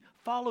me,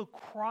 follow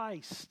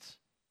Christ.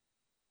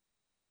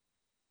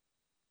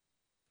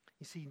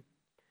 You see,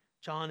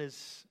 John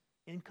is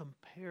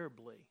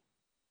incomparably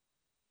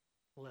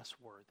less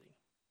worthy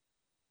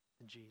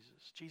than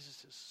Jesus.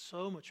 Jesus is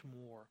so much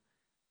more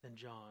than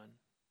John.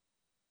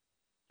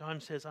 John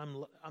says,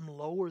 I'm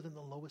lower than the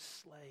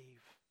lowest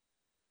slave.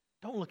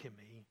 Don't look at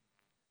me.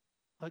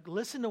 Look,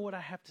 listen to what I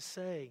have to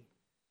say.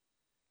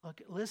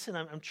 Look, listen,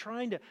 I'm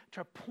trying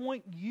to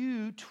point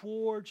you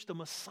towards the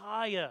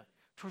Messiah,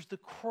 towards the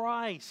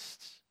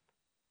Christ.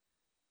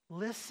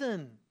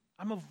 Listen,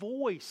 I'm a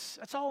voice.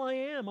 That's all I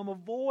am. I'm a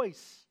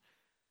voice.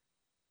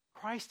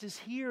 Christ is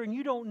here and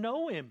you don't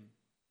know him.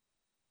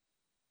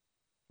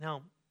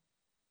 Now,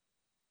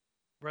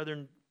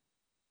 brethren,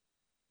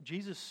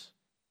 Jesus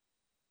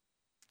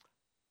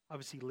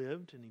obviously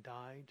lived and he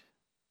died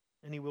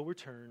and he will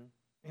return,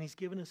 and he's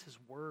given us his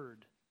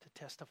word to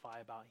testify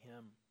about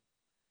him.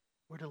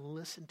 We're to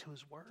listen to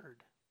his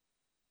word.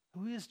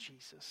 Who is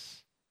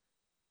Jesus?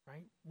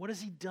 Right? What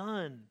has he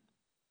done?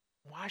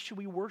 Why should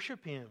we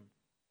worship him?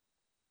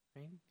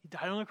 Right? He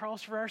died on the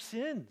cross for our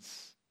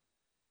sins.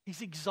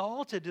 He's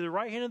exalted to the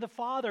right hand of the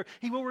Father.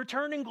 He will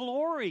return in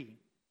glory.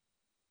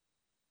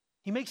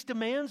 He makes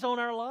demands on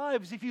our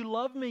lives. If you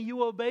love me,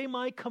 you obey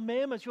my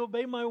commandments. You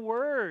obey my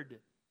word.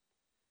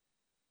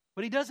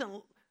 But he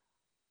doesn't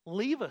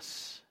leave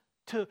us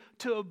to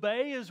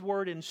obey his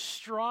word and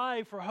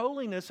strive for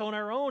holiness on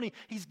our own.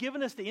 He's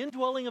given us the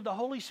indwelling of the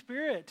Holy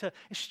Spirit to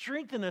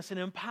strengthen us and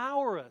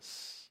empower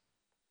us,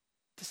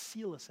 to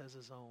seal us as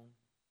his own.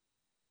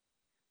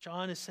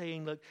 John is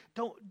saying, look,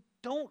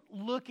 don't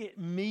look at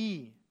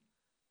me,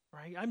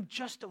 right? I'm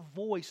just a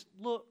voice.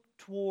 Look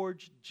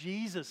towards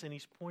Jesus. And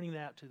he's pointing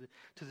that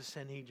to the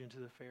Sanhedrin, to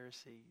the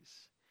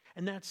Pharisees.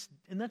 And that's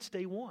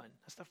day one.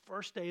 That's the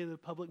first day of the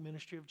public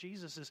ministry of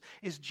Jesus,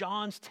 is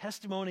John's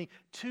testimony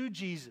to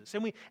Jesus.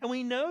 And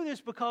we know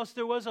this because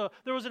there was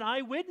an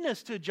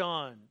eyewitness to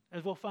John,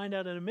 as we'll find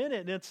out in a minute,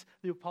 and it's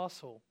the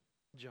Apostle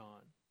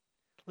John.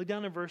 Look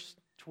down at verse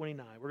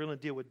 29. We're going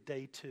to deal with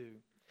day two.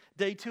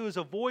 Day two is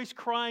a voice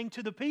crying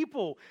to the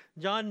people.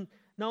 John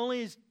not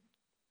only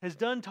has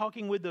done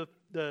talking with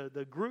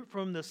the group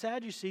from the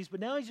Sadducees, but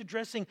now he's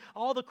addressing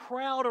all the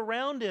crowd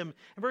around him.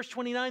 In verse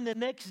 29, the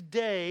next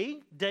day,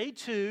 day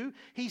two,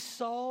 he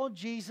saw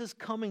Jesus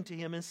coming to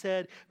him and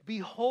said,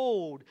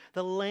 "Behold,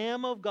 the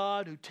Lamb of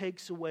God who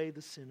takes away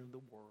the sin of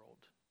the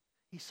world."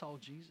 He saw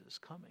Jesus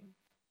coming,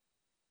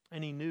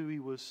 and he knew he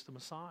was the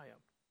Messiah.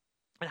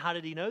 And how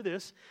did he know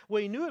this?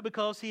 Well, he knew it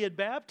because he had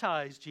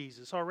baptized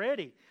Jesus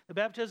already. The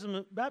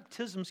baptism,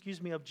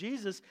 of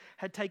Jesus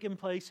had taken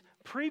place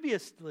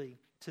previously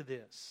to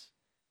this.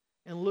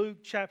 In Luke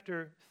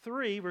chapter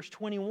 3, verse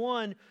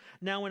 21,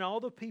 now when all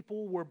the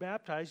people were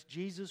baptized,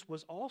 Jesus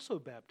was also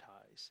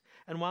baptized.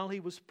 And while he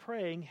was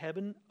praying,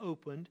 heaven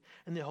opened,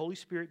 and the Holy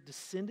Spirit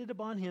descended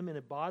upon him in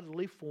a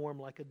bodily form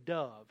like a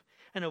dove.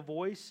 And a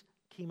voice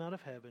came out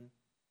of heaven,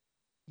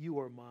 "You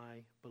are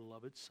my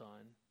beloved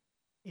Son.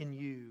 In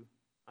you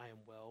I am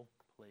well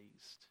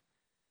pleased."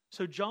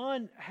 So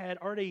John had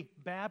already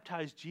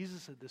baptized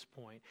Jesus at this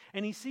point,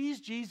 and he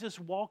sees Jesus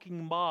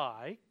walking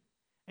by,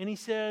 and he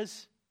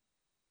says,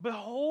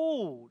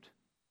 "Behold,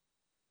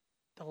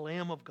 the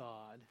Lamb of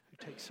God who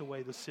takes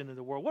away the sin of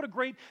the world." What a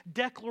great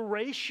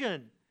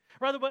declaration.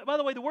 By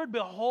the way, the word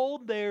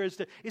 "behold" there is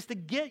to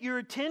get your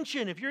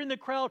attention. If you're in the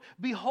crowd,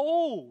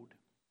 behold.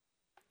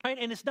 Right?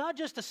 And it's not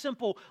just a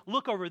simple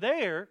look over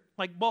there,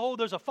 like, behold,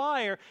 there's a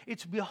fire.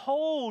 It's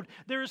behold,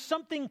 there is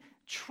something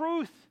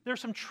truth.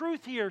 There's some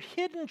truth here,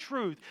 hidden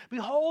truth.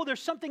 Behold,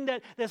 there's something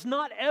that's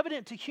not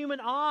evident to human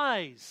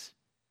eyes.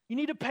 You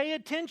need to pay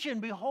attention.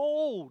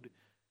 Behold.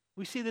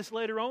 We see this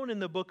later on in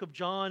the book of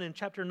John in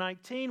chapter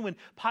 19 when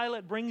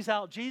Pilate brings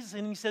out Jesus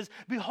and he says,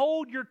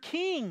 "Behold your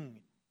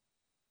king."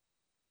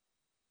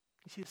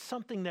 You see, it's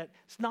something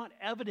that's not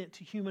evident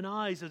to human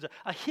eyes. There's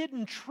a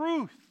hidden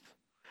truth.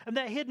 And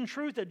that hidden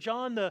truth that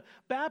John the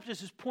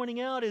Baptist is pointing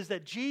out is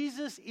that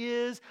Jesus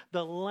is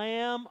the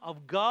Lamb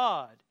of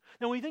God.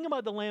 Now, when you think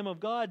about the Lamb of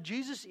God,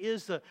 Jesus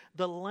is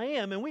the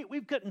Lamb. And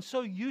we've gotten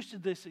so used to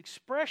this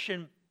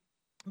expression.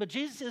 But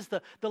Jesus is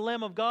the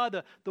Lamb of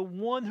God, the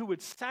one who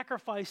would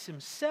sacrifice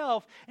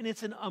himself. And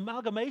it's an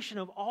amalgamation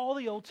of all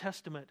the Old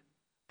Testament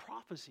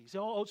prophecies,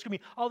 all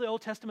the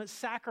Old Testament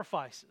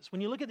sacrifices. When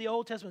you look at the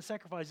Old Testament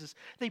sacrifices,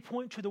 they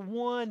point to the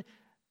one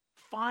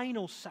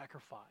final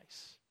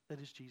sacrifice,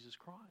 that is Jesus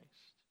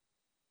Christ.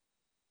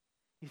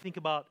 You think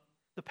about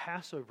the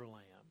Passover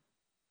lamb.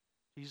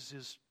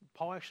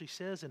 Paul actually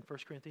says in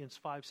 1 Corinthians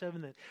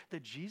 5:7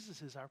 that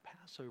Jesus is our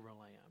Passover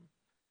lamb.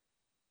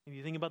 If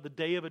you think about the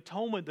Day of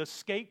Atonement, the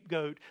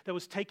scapegoat that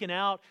was taken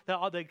out,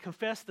 they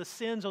confessed the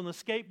sins on the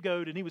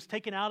scapegoat, and he was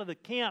taken out of the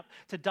camp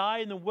to die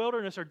in the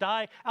wilderness or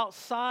die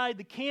outside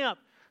the camp.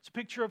 It's a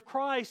picture of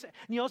Christ. And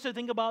you also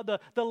think about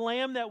the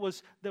lamb that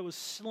was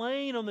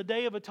slain on the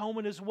Day of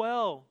Atonement as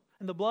well,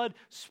 and the blood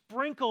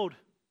sprinkled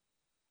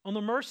on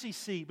the mercy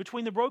seat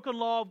between the broken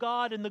law of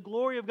God and the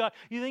glory of God.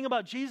 You think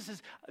about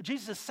Jesus'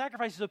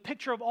 sacrifice is a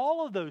picture of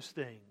all of those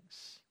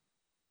things.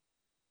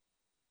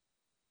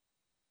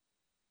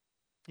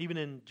 Even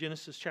in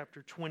Genesis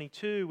chapter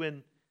 22,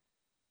 when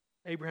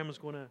Abraham was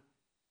going to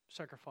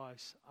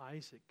sacrifice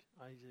Isaac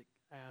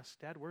asked,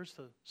 "Dad, where's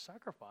the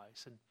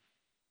sacrifice?" And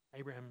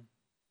Abraham,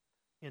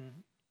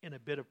 in a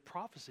bit of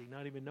prophecy,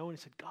 not even knowing,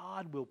 he said,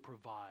 "God will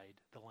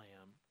provide the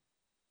lamb."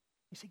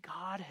 You see,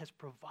 God has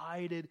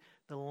provided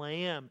the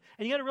lamb.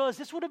 And you got to realize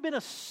this would have been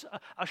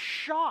a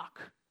shock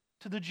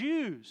to the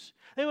Jews.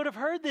 They would have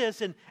heard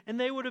this and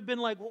they would have been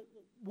like, well,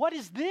 what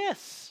is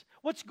this?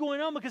 What's going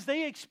on? Because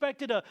they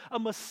expected a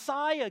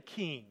Messiah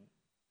king.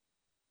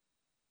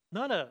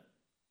 Not a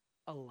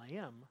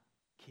lamb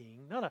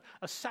king, not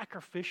a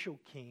sacrificial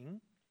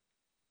king.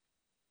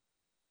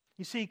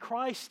 You see,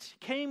 Christ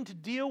came to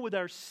deal with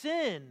our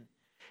sin.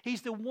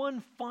 He's the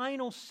one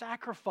final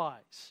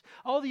sacrifice.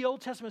 All the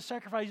Old Testament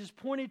sacrifices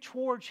pointed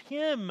towards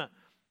Him.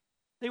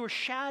 They were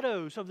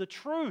shadows of the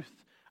truth,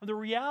 of the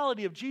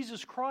reality of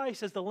Jesus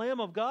Christ as the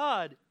Lamb of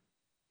God.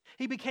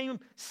 He became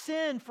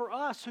sin for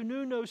us who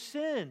knew no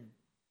sin.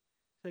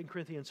 2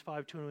 Corinthians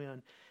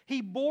 5:21.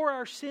 He bore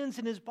our sins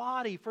in His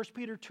body. 1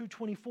 Peter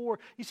 2:24.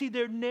 You see,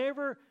 there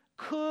never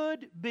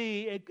could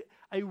be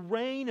a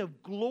reign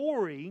of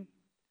glory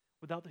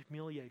without the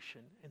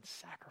humiliation and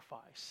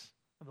sacrifice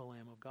of the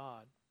Lamb of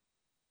God.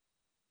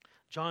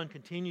 John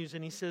continues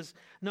and he says,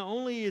 not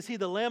only is He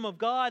the Lamb of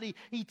God,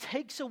 He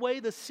takes away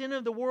the sin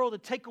of the world. To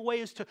take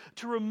away is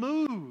to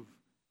remove.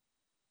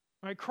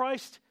 Right?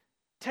 Christ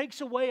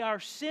takes away our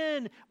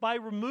sin by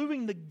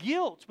removing the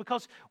guilt,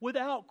 because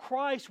without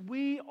Christ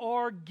we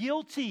are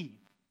guilty.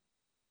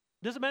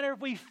 It doesn't matter if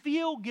we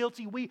feel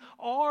guilty, we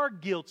are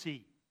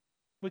guilty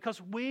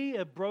because we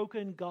have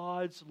broken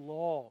God's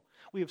law.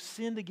 We have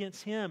sinned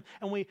against Him,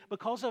 and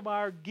because of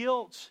our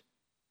guilt,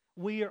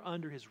 we are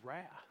under His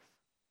wrath.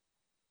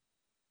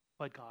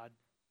 But God,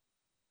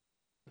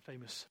 the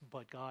famous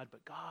but God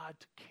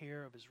took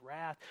care of His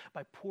wrath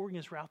by pouring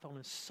His wrath on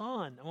His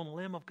Son, on the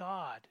Lamb of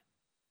God,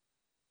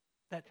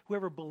 that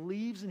whoever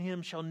believes in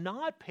Him shall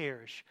not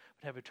perish,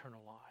 but have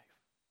eternal life.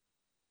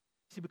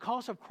 See,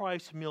 because of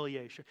Christ's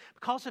humiliation,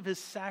 because of His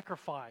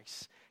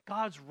sacrifice,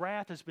 God's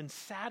wrath has been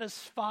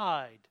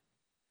satisfied,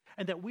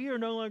 and that we are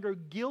no longer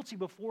guilty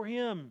before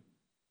Him.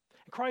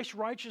 Christ's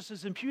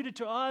righteousness is imputed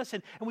to us,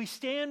 and we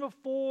stand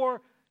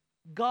before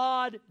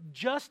God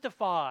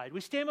justified.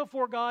 We stand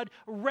before God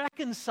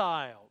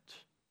reconciled.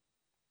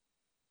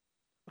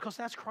 Because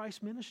that's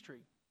Christ's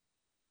ministry.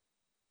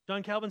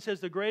 John Calvin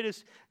says the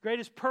greatest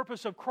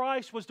purpose of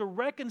Christ was to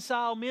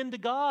reconcile men to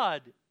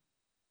God.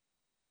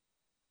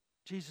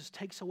 Jesus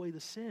takes away the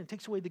sin,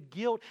 takes away the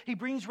guilt. He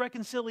brings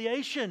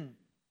reconciliation.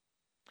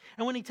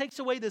 And when He takes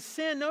away the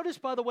sin, notice,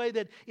 by the way,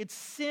 that it's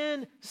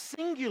sin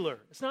singular.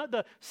 It's not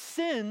the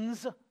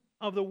sins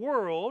of the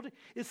world,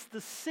 it's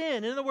the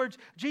sin. In other words,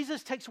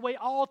 Jesus takes away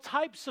all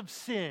types of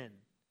sin.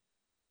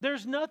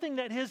 There's nothing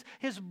that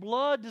His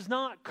blood does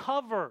not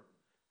cover.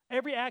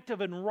 Every act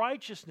of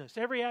unrighteousness,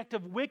 every act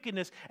of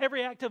wickedness,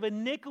 every act of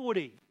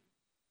iniquity,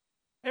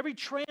 every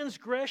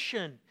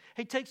transgression.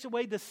 He takes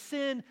away the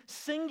sin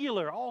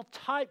singular, all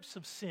types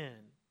of sin.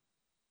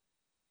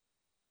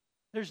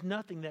 There's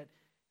nothing that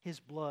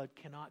His blood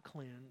cannot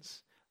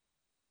cleanse.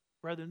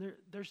 Rather,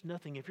 there's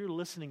nothing. If you're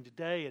listening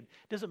today, and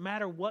it doesn't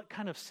matter what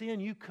kind of sin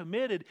you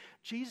committed,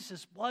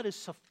 Jesus' blood is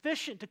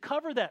sufficient to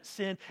cover that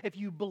sin if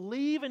you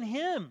believe in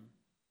Him.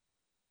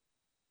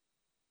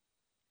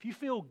 If you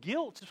feel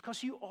guilt, it's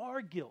because you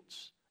are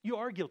guilty.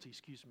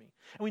 And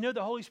we know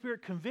the Holy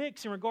Spirit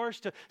convicts in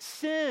regards to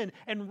sin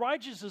and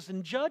righteousness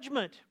and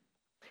judgment.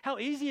 How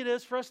easy it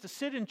is for us to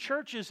sit in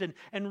churches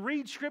and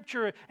read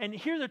Scripture and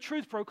hear the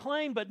truth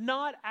proclaimed, but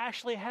not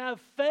actually have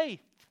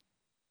faith.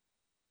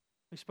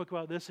 We spoke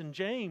about this in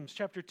James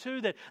chapter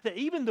 2, that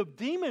even the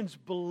demons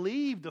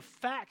believe the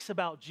facts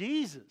about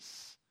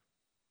Jesus,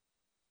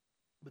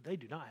 but they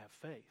do not have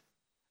faith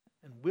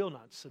and will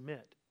not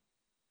submit.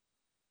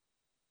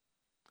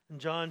 And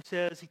John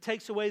says He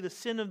takes away the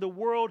sin of the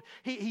world.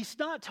 He's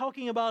not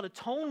talking about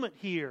atonement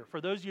here.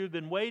 For those of you who have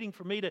been waiting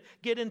for me to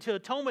get into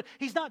atonement,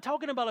 He's not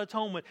talking about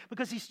atonement,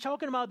 because He's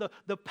talking about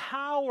the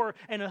power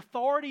and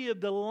authority of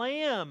the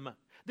Lamb,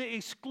 the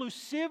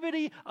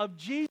exclusivity of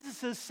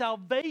Jesus'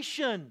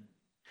 salvation.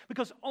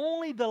 Because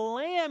only the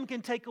Lamb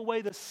can take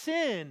away the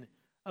sin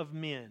of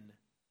men.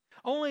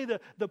 Only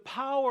the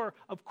power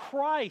of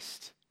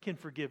Christ can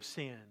forgive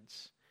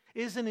sins.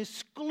 It is an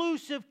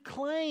exclusive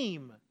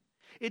claim.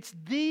 It's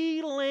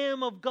the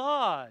Lamb of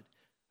God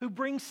who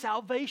brings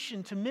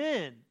salvation to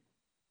men.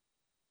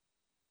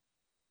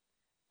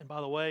 And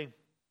by the way,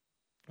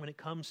 when it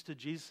comes to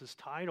Jesus'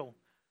 title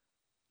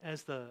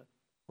as the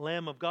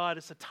Lamb of God,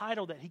 it's a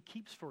title that He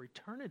keeps for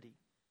eternity.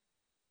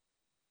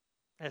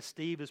 As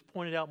Steve has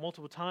pointed out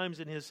multiple times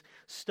in his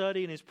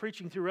study and his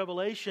preaching through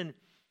Revelation,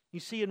 you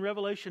see in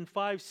Revelation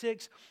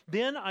 5:6,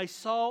 then I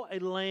saw a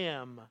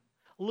lamb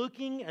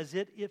looking as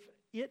if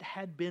it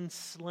had been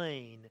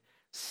slain,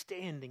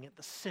 standing at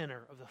the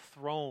center of the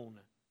throne.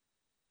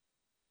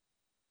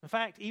 In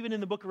fact, even in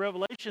the book of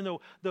Revelation,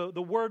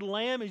 the word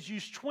lamb is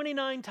used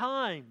 29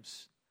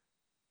 times.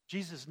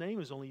 Jesus' name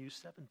is only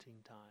used 17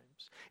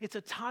 times. It's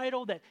a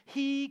title that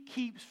He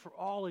keeps for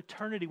all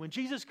eternity. When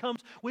Jesus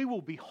comes, we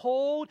will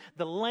behold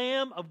the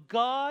Lamb of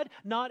God,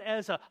 not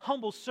as a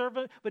humble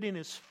servant, but in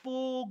His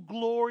full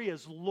glory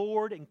as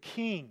Lord and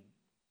King.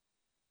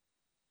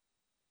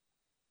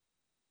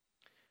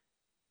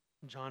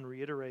 John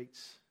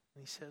reiterates,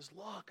 and he says,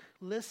 look,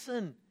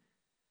 listen.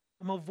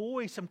 I'm a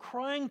voice. I'm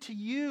crying to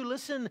you.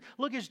 Listen,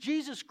 look, it's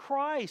Jesus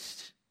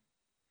Christ.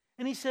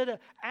 And he said,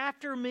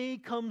 after me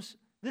comes,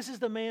 this is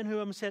the man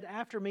who said,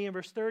 after me, in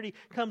verse 30,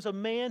 comes a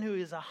man who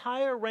is a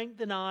higher rank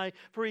than I,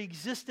 for he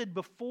existed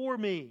before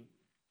me.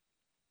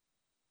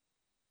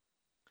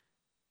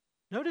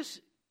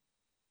 Notice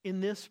in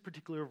this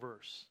particular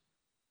verse,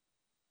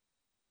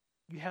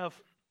 you have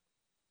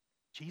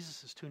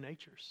Jesus' two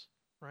natures,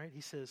 right?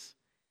 He says,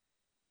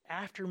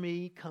 after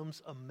me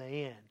comes a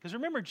man. Because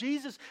remember,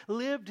 Jesus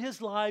lived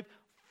his life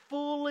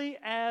fully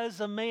as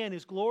a man.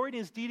 His glory and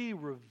his deity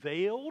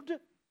revealed,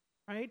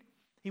 right?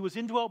 He was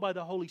indwelt by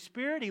the Holy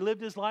Spirit. He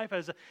lived his life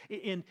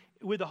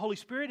with the Holy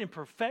Spirit in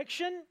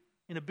perfection,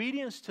 in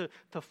obedience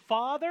to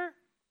Father.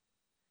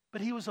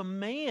 But he was a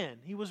man.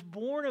 He was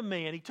born a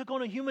man. He took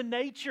on a human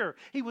nature.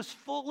 He was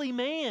fully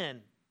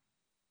man.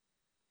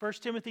 1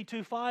 Timothy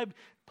 2:5,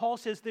 Paul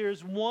says there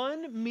is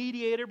one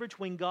mediator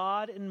between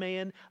God and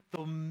man,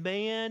 the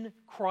man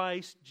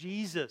Christ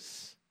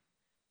Jesus.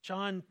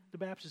 John the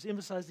Baptist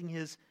emphasizing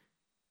his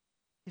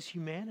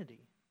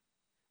humanity.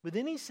 But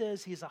then he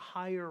says he's a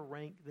higher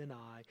rank than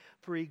I,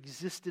 for he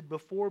existed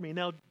before me.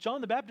 Now, John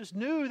the Baptist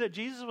knew that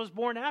Jesus was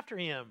born after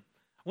him.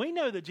 We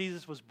know that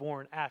Jesus was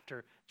born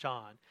after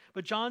John.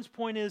 But John's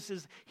point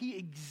is he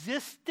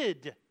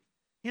existed.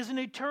 He has an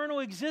eternal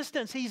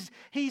existence. He's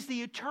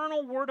the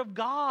eternal Word of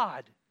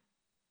God.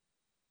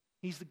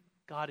 He's the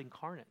God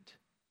incarnate.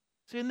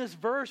 So in this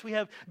verse, we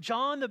have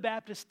John the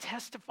Baptist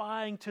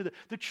testifying to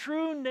the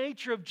true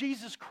nature of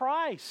Jesus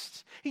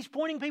Christ. He's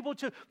pointing people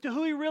to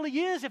who he really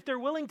is if they're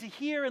willing to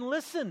hear and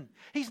listen.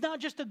 He's not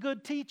just a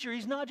good teacher.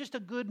 He's not just a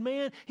good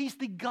man. He's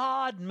the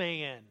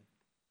God-man.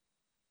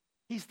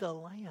 He's the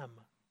Lamb,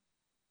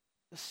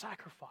 the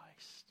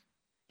sacrificed.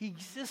 He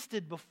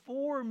existed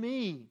before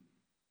me.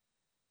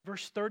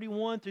 Verse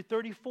 31 through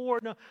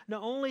 34,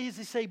 not only does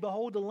he say,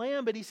 behold the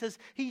Lamb, but he says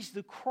he's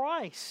the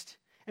Christ.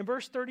 In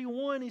verse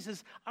 31, he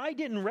says, I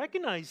didn't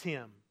recognize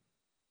him.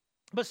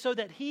 But so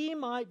that he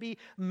might be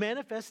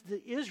manifested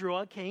to Israel,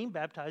 I came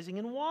baptizing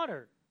in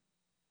water.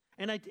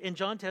 And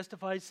John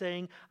testified,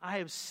 saying, I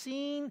have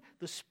seen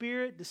the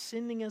Spirit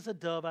descending as a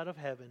dove out of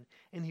heaven,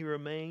 and he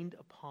remained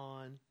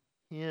upon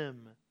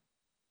him.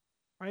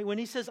 Right? When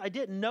he says, I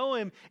didn't know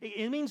him,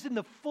 it means in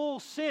the full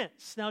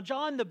sense. Now,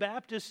 John the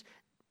Baptist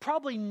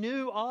probably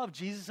knew of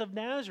Jesus of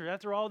Nazareth.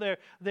 After all,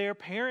 their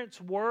parents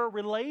were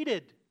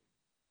related.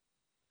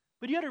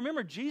 But you got to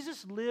remember,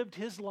 Jesus lived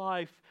his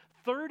life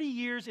 30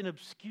 years in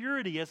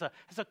obscurity as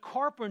a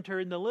carpenter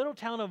in the little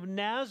town of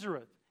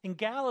Nazareth in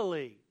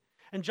Galilee.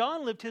 And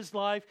John lived his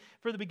life,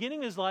 for the beginning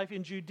of his life,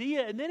 in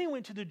Judea, and then he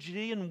went to the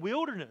Judean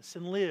wilderness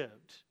and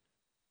lived.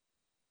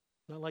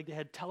 Not like they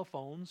had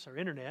telephones or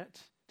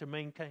internet to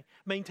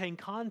maintain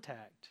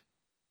contact.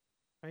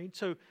 Right?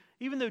 So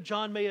even though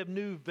John may have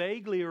knew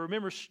vaguely or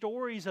remember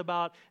stories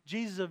about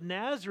Jesus of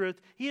Nazareth,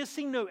 he has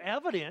seen no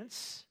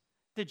evidence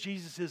that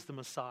Jesus is the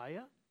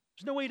Messiah.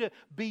 There's no way to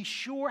be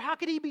sure. How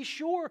could he be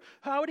sure?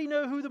 How would he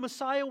know who the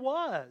Messiah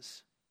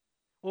was?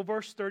 Well,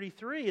 verse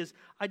 33 is,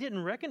 I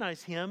didn't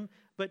recognize him,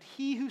 but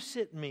he who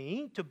sent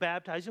me to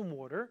baptize in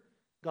water,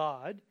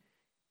 God,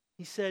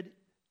 he said,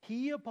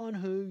 he upon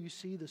whom you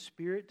see the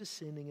Spirit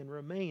descending and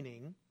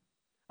remaining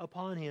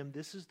upon him,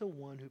 this is the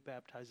one who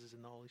baptizes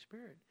in the Holy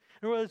Spirit.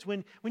 In other words,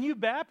 when you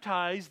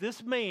baptize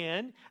this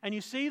man and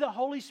you see the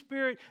Holy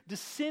Spirit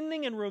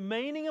descending and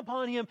remaining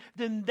upon him,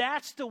 then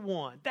that's the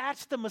one.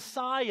 That's the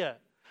Messiah.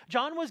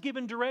 John was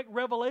given direct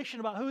revelation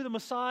about who the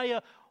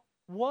Messiah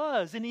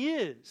was and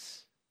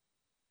is.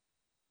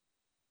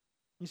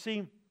 You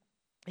see,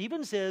 he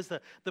even says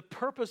the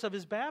purpose of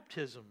his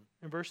baptism.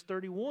 In verse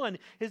 31,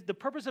 the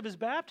purpose of his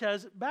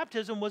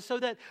baptism was so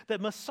that the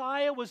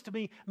Messiah was to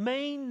be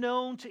made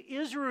known to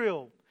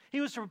Israel.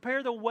 He was to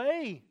prepare the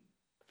way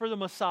for the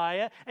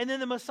Messiah, and then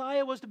the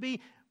Messiah was to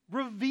be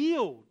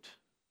revealed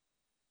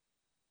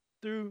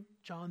through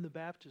John the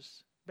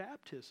Baptist's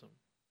baptism.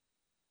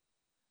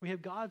 We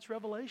have God's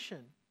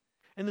revelation,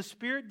 and the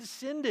Spirit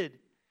descended.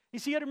 You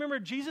see, you got to remember,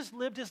 Jesus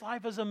lived his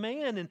life as a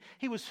man, and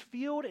he was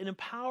filled and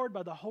empowered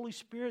by the Holy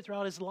Spirit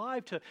throughout his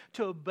life to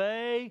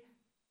obey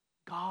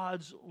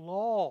God's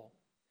law.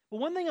 But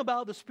one thing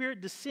about the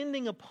Spirit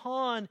descending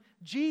upon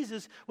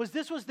Jesus was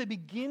this was the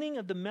beginning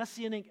of the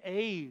Messianic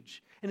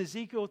age. In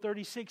Ezekiel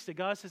 36, that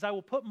God says, I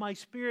will put my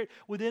Spirit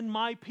within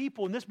my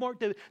people. And this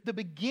marked the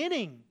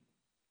beginning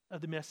of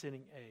the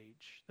Messianic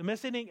age. The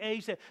Messianic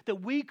age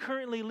that we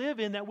currently live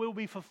in, that will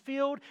be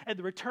fulfilled at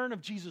the return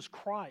of Jesus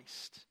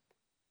Christ.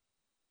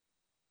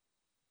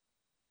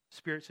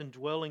 Spirit's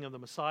indwelling of the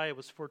Messiah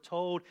was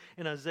foretold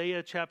in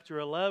Isaiah chapter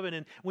 11,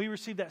 and we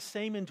receive that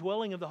same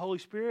indwelling of the Holy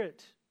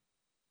Spirit.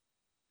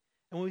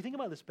 And when we think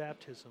about this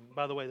baptism,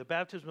 by the way, the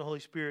baptism of the Holy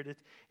Spirit,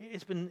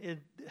 it's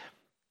been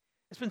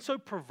so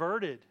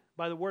perverted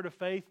by the Word of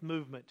Faith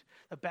movement,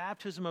 the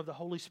baptism of the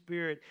Holy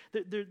Spirit.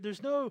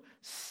 There's no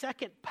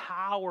second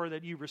power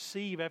that you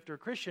receive after a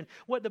Christian.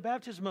 What the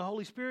baptism of the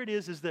Holy Spirit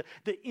is the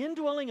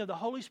indwelling of the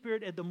Holy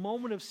Spirit at the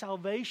moment of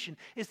salvation.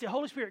 It's the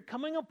Holy Spirit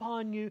coming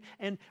upon you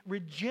and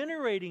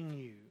regenerating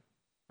you.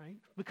 right?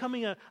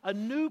 Becoming a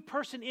new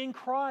person in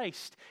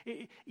Christ.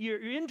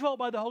 You're indwelt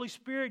by the Holy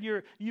Spirit.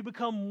 You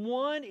become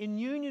one in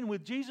union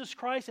with Jesus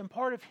Christ and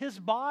part of His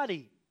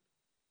body.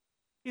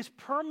 It's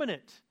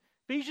permanent.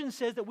 Ephesians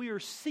says that we are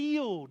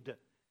sealed.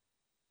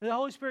 The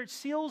Holy Spirit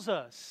seals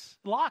us,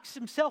 locks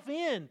Himself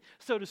in,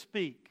 so to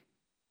speak.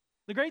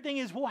 The great thing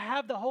is we'll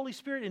have the Holy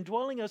Spirit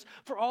indwelling us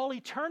for all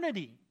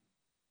eternity.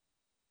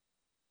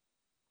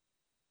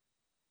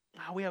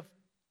 Now we have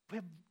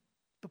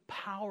the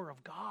power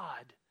of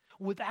God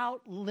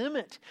without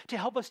limit to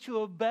help us to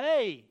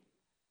obey.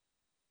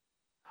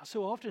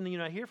 So often,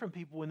 I hear from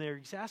people when they're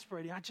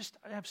exasperated,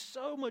 I have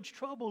so much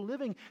trouble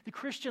living the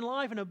Christian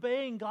life and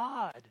obeying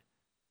God.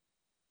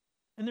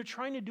 And they're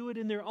trying to do it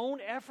in their own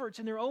efforts,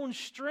 in their own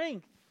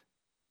strength.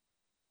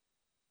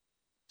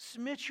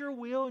 Submit your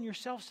will and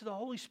yourselves to the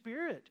Holy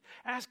Spirit.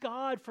 Ask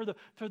God for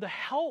the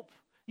help.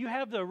 You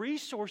have the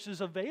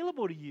resources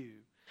available to you.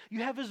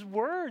 You have His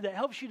Word that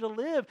helps you to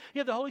live. You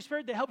have the Holy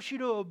Spirit that helps you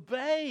to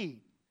obey.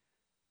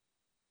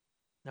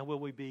 Now, will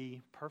we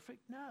be perfect?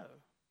 No.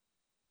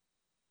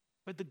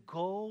 But the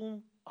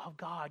goal of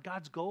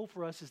God's goal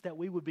for us is that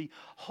we would be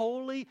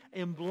holy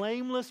and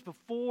blameless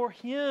before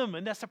Him.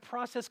 And that's a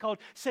process called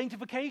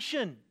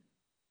sanctification.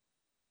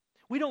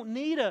 We don't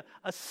need a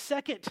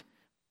second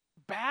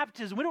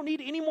baptism. We don't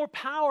need any more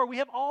power. We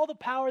have all the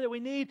power that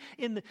we need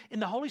in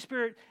the Holy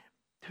Spirit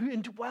who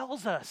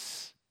indwells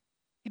us.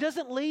 He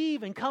doesn't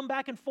leave and come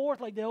back and forth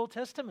like the Old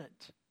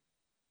Testament.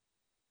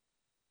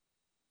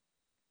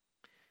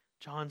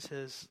 John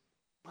says,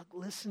 look,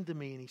 listen to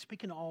me. And he's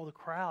speaking to all the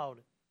crowd.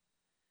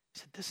 He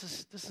said,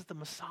 this is the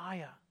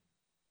Messiah.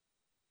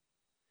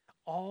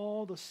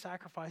 All the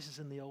sacrifices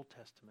in the Old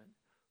Testament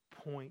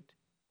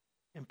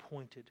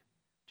pointed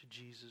to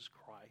Jesus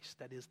Christ.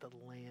 That is the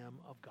Lamb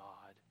of God.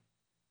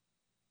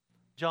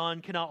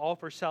 John cannot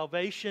offer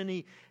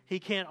salvation. He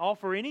can't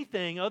offer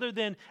anything other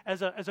than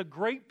as a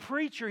great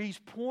preacher, he's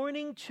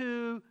pointing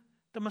to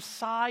the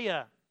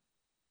Messiah.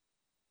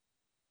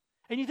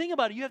 And you think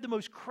about it, you have the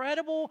most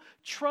credible,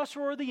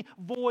 trustworthy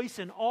voice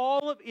in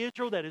all of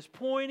Israel that is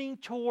pointing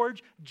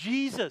towards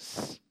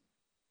Jesus.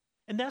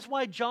 And that's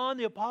why John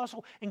the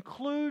Apostle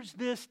includes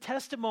this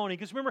testimony.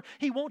 Because remember,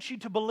 he wants you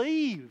to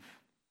believe.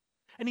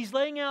 And he's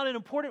laying out an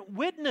important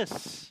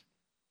witness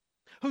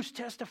who's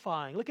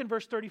testifying. Look in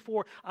verse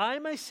 34. I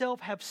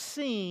myself have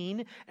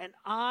seen and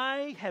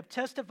I have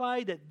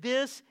testified that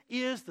this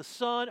is the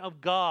Son of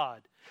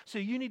God. So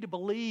you need to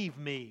believe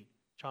me,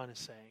 John is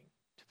saying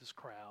to this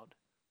crowd.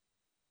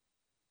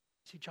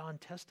 See, John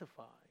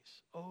testifies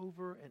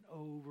over and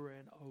over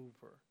and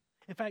over.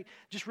 In fact,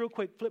 just real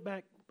quick, flip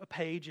back a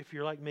page if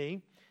you're like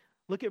me.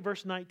 Look at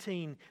verse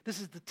 19. This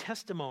is the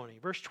testimony.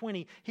 Verse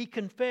 20, he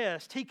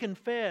confessed.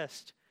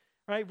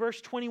 Right?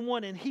 Verse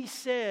 21, and he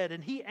said,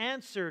 and he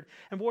answered.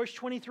 And verse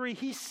 23,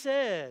 he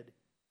said.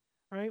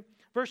 Right?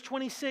 Verse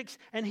 26,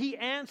 and he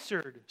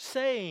answered,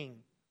 saying.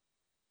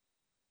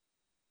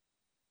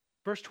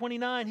 Verse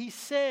 29, he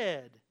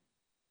said.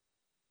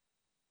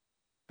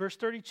 Verse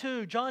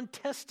 32, John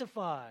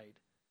testified.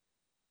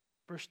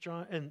 Verse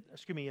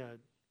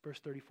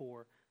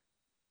 34,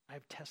 I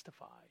have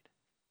testified.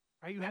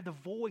 Right? You have the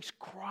voice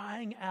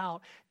crying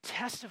out,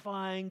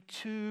 testifying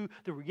to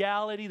the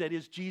reality that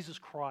is Jesus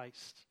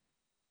Christ.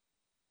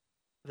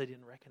 They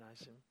didn't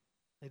recognize Him.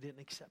 They didn't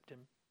accept Him.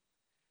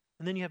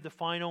 And then you have the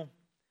final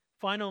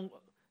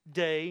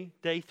day,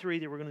 day 3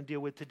 that we're going to deal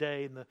with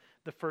today in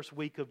the first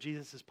week of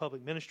Jesus'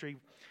 public ministry.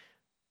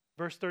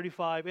 Verse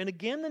 35, and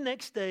again the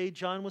next day,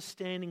 John was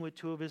standing with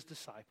 2 of his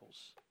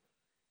disciples.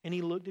 And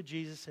he looked at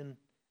Jesus and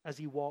as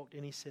he walked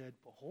and he said,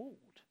 behold,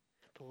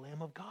 the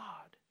Lamb of God.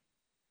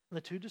 And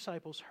the 2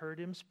 disciples heard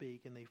him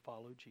speak and they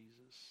followed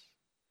Jesus.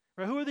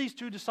 Right, who are these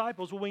 2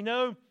 disciples? Well, we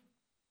know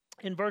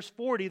in verse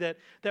 40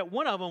 that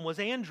one of them was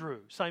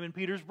Andrew, Simon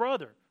Peter's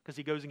brother, because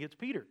he goes and gets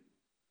Peter.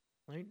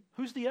 Right?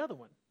 Who's the other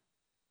one?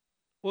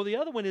 Well, the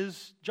other one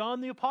is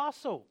John the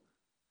Apostle.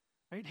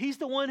 Right? He's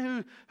the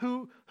one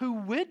who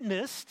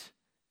witnessed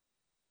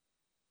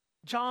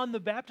John the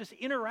Baptist's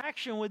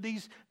interaction with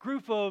these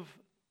group of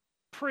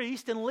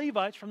priests and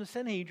Levites from the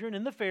Sanhedrin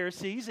and the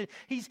Pharisees. And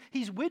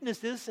he's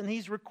witnessed this and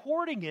he's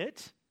recording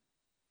it.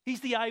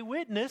 He's the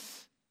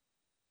eyewitness.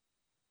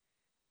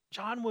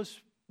 John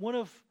was one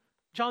of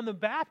John the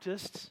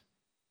Baptist's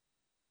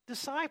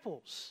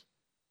disciples.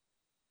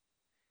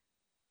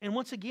 And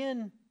once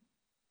again,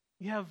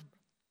 you have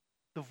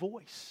the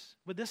voice.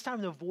 But this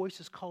time the voice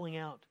is calling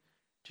out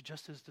to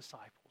just his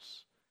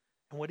disciples.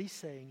 And what he's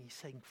saying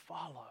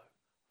follow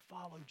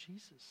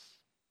Jesus.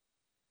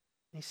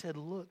 And he said,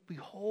 look,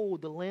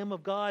 behold, the Lamb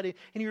of God. And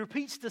he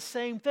repeats the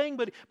same thing,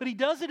 but he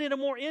does it in a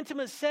more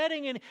intimate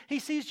setting. And he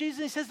sees Jesus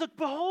and he says, look,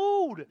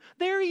 behold,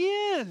 there he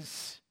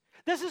is.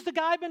 This is the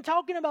guy I've been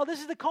talking about.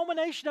 This is the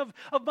culmination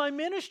of my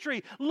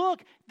ministry.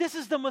 Look, this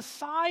is the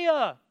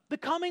Messiah, the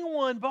coming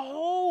one.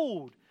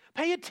 Behold,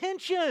 pay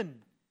attention.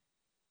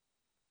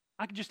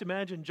 I can just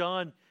imagine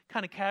John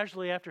kind of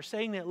casually after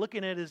saying that,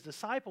 looking at his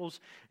disciples,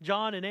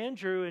 John and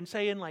Andrew, and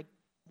saying like,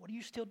 what are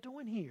you still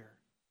doing here?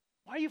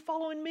 Why are you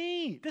following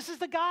me? This is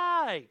the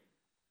guy.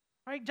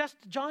 Right? Just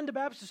John the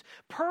Baptist's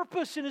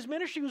purpose in his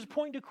ministry was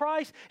pointing to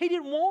Christ. He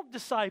didn't want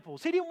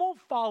disciples. He didn't want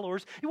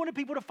followers. He wanted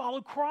people to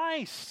follow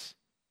Christ.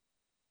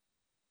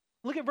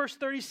 Look at verse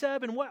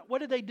 37. What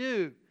did they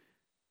do?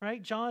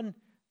 Right? John,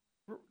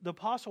 the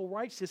apostle,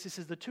 writes this. He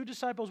says, the two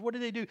disciples, what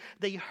did they do?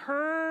 They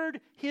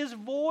heard his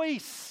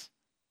voice.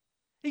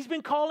 He's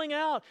been calling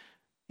out.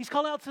 He's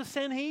called out to the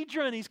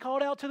Sanhedrin. He's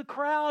called out to the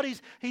crowd.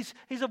 He's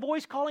a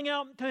voice calling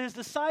out to his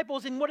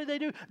disciples. And what did they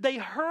do? They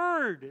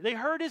heard. They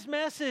heard his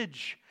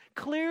message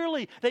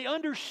clearly. They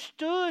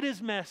understood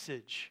his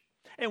message.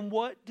 And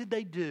what did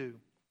they do?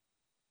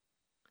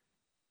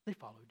 They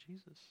followed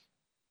Jesus.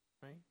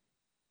 Right?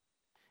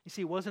 You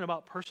see, it wasn't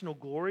about personal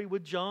glory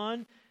with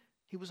John.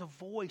 He was a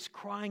voice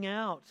crying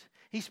out.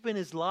 He spent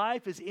his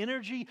life, his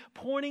energy,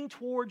 pointing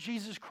toward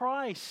Jesus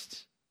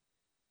Christ.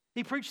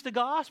 He preached the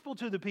gospel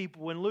to the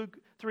people in Luke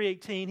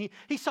 3:18.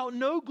 He sought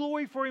no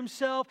glory for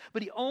himself,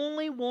 but he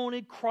only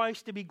wanted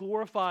Christ to be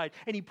glorified.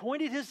 And he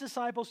pointed his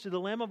disciples to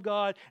the Lamb of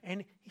God,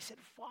 and he said,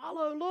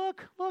 follow,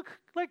 look,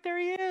 there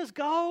he is,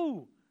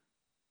 go.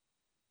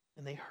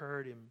 And they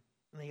heard him,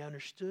 and they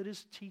understood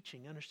his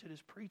teaching, understood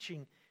his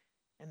preaching,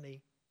 and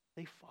they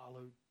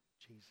followed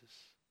Jesus.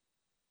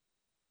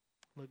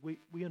 Look,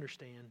 we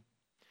understand.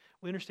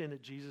 We understand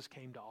that Jesus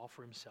came to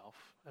offer himself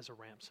as a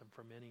ransom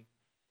for many.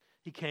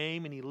 He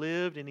came and he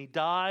lived and he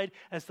died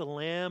as the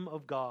Lamb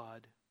of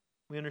God.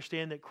 We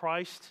understand that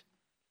Christ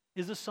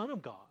is the Son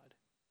of God.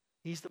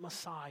 He's the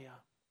Messiah.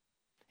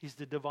 He's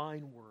the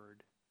divine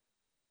Word.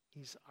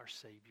 He's our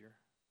Savior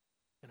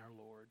and our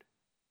Lord.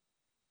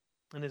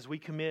 And as we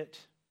commit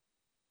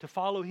to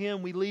follow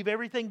him, we leave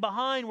everything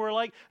behind. We're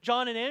like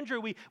John and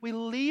Andrew. We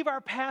leave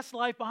our past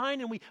life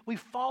behind and we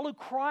follow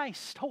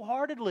Christ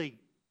wholeheartedly.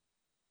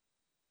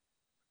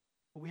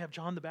 We have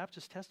John the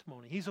Baptist's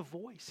testimony. He's a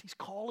voice. He's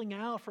calling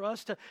out for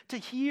us to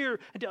hear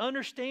and to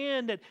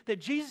understand that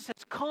Jesus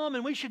has come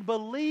and we should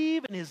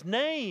believe in his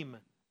name.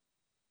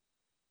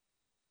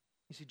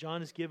 You see,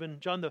 John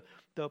the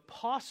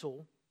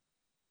apostle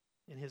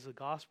in his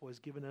gospel has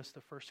given us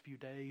the first few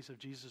days of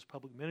Jesus'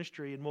 public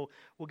ministry, and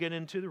we'll get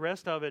into the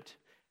rest of it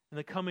in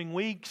the coming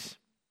weeks.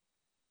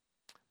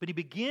 But he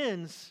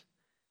begins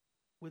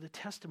with a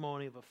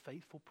testimony of a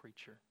faithful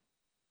preacher,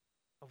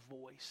 a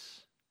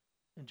voice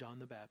in John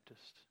the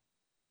Baptist.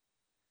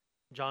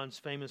 John's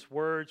famous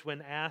words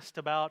when asked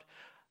about,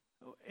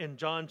 in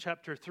John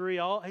chapter 3,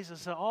 he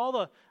says, all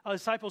the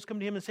disciples come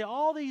to him and say,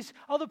 all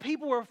the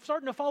people were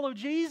starting to follow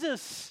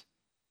Jesus.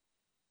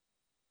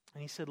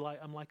 And he said,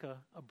 I'm like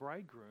a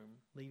bridegroom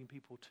leading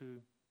people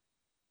to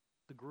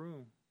the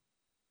groom.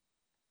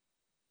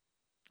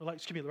 The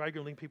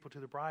bridegroom leading people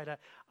to the bride.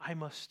 I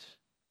must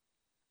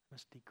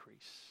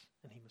decrease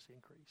and he must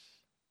increase.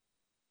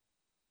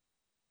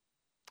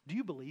 Do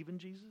you believe in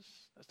Jesus?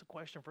 That's the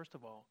question, first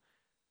of all.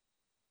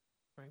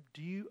 Right?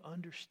 Do you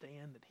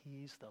understand that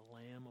he's the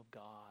Lamb of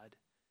God?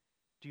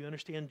 Do you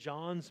understand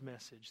John's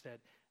message that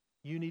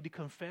you need to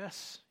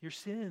confess your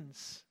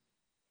sins?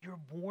 You're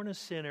born a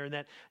sinner, and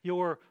that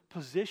your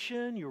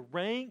position, your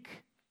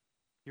rank,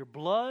 your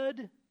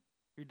blood,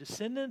 your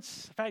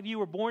descendants, the fact that you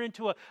were born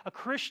into a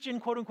Christian,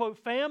 quote-unquote,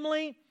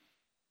 family,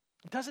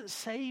 it doesn't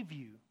save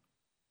you.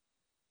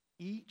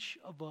 Each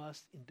of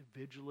us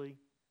individually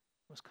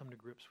must come to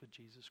grips with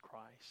Jesus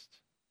Christ.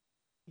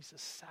 He's a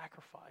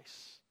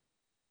sacrifice,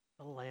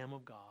 the Lamb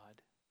of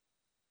God.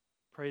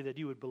 Pray that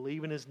you would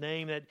believe in his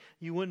name, that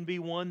you wouldn't be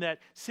one that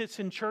sits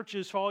in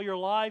churches for all your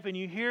life and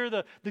you hear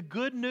the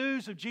good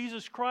news of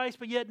Jesus Christ,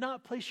 but yet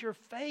not place your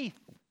faith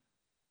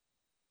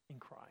in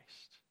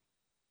Christ.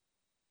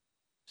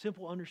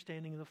 Simple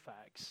understanding of the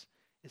facts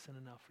isn't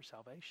enough for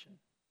salvation.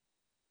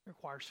 It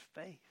requires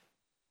faith,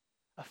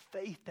 a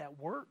faith that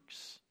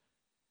works.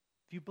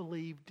 If you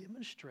believe,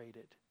 demonstrate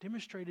it.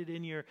 Demonstrate it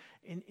in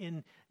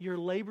your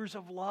labors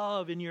of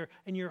love, in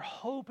your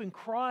hope in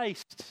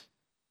Christ.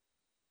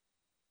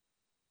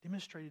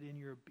 Demonstrate it in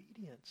your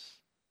obedience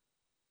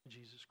to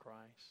Jesus Christ.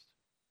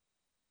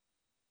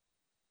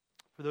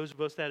 For those of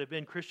us that have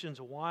been Christians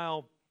a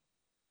while,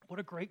 what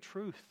a great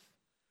truth.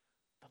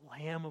 The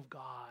Lamb of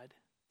God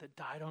that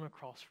died on a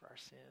cross for our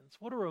sins.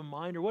 What a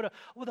reminder. What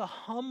a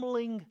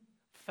humbling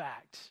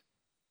fact.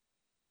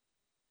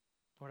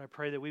 Lord, I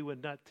pray that we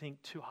would not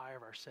think too high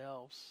of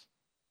ourselves,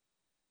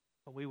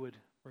 but we would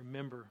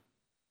remember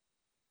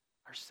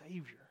our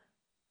Savior,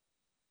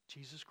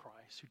 Jesus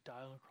Christ, who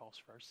died on the cross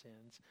for our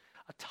sins.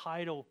 A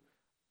title,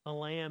 a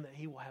Lamb that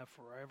he will have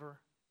forever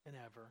and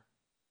ever,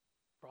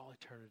 for all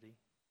eternity.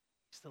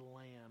 He's the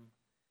Lamb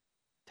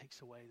that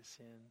takes away the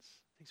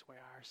sins, takes away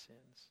our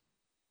sins.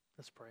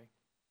 Let's pray.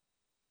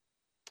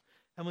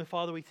 Heavenly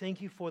Father, we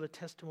thank you for the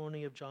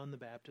testimony of John the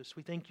Baptist.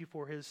 We thank you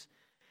for his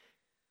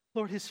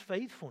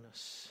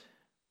faithfulness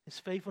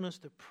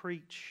to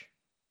preach.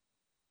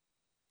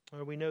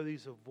 Lord, we know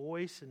he's a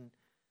voice, and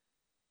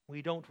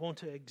we don't want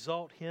to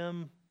exalt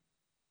him,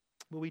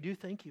 but we do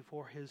thank you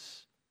for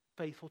his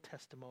faithful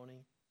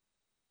testimony.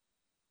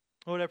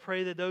 Lord, I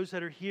pray that those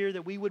that are here,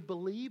 that we would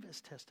believe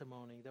his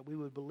testimony, that we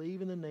would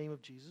believe in the name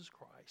of Jesus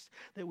Christ,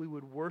 that we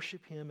would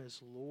worship him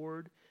as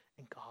Lord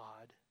and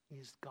God He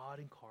is God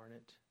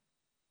incarnate.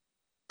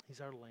 He's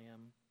our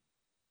Lamb.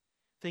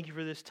 Thank you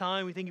for this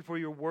time. We thank you for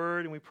your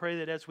word, and we pray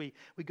that as we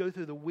go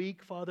through the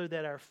week, Father,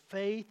 that our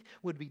faith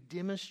would be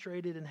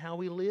demonstrated in how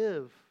we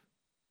live.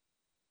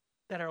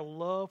 That our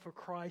love for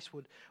Christ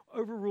would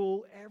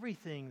overrule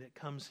everything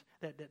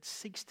that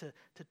seeks to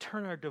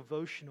turn our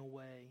devotion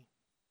away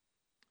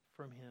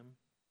from Him.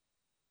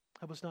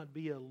 Help us not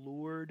be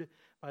allured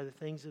by the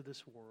things of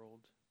this world,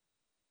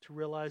 to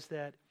realize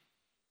that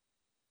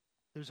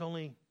there's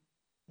only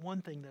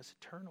one thing that's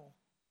eternal,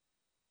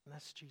 and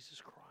that's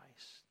Jesus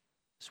Christ.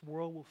 This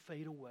world will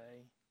fade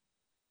away,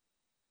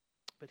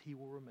 but He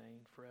will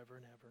remain forever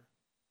and ever.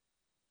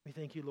 We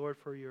thank you, Lord,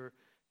 for your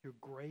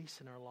grace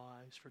in our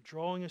lives, for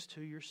drawing us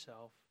to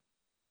yourself.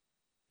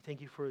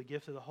 Thank you for the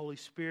gift of the Holy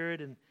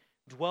Spirit, and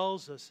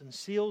dwells us and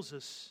seals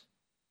us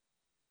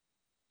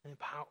and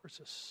empowers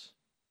us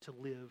to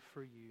live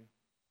for you.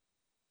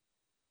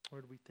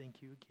 Lord, we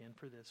thank you again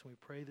for this, and we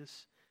pray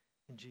this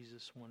in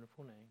Jesus'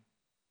 wonderful name.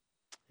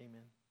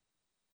 Amen.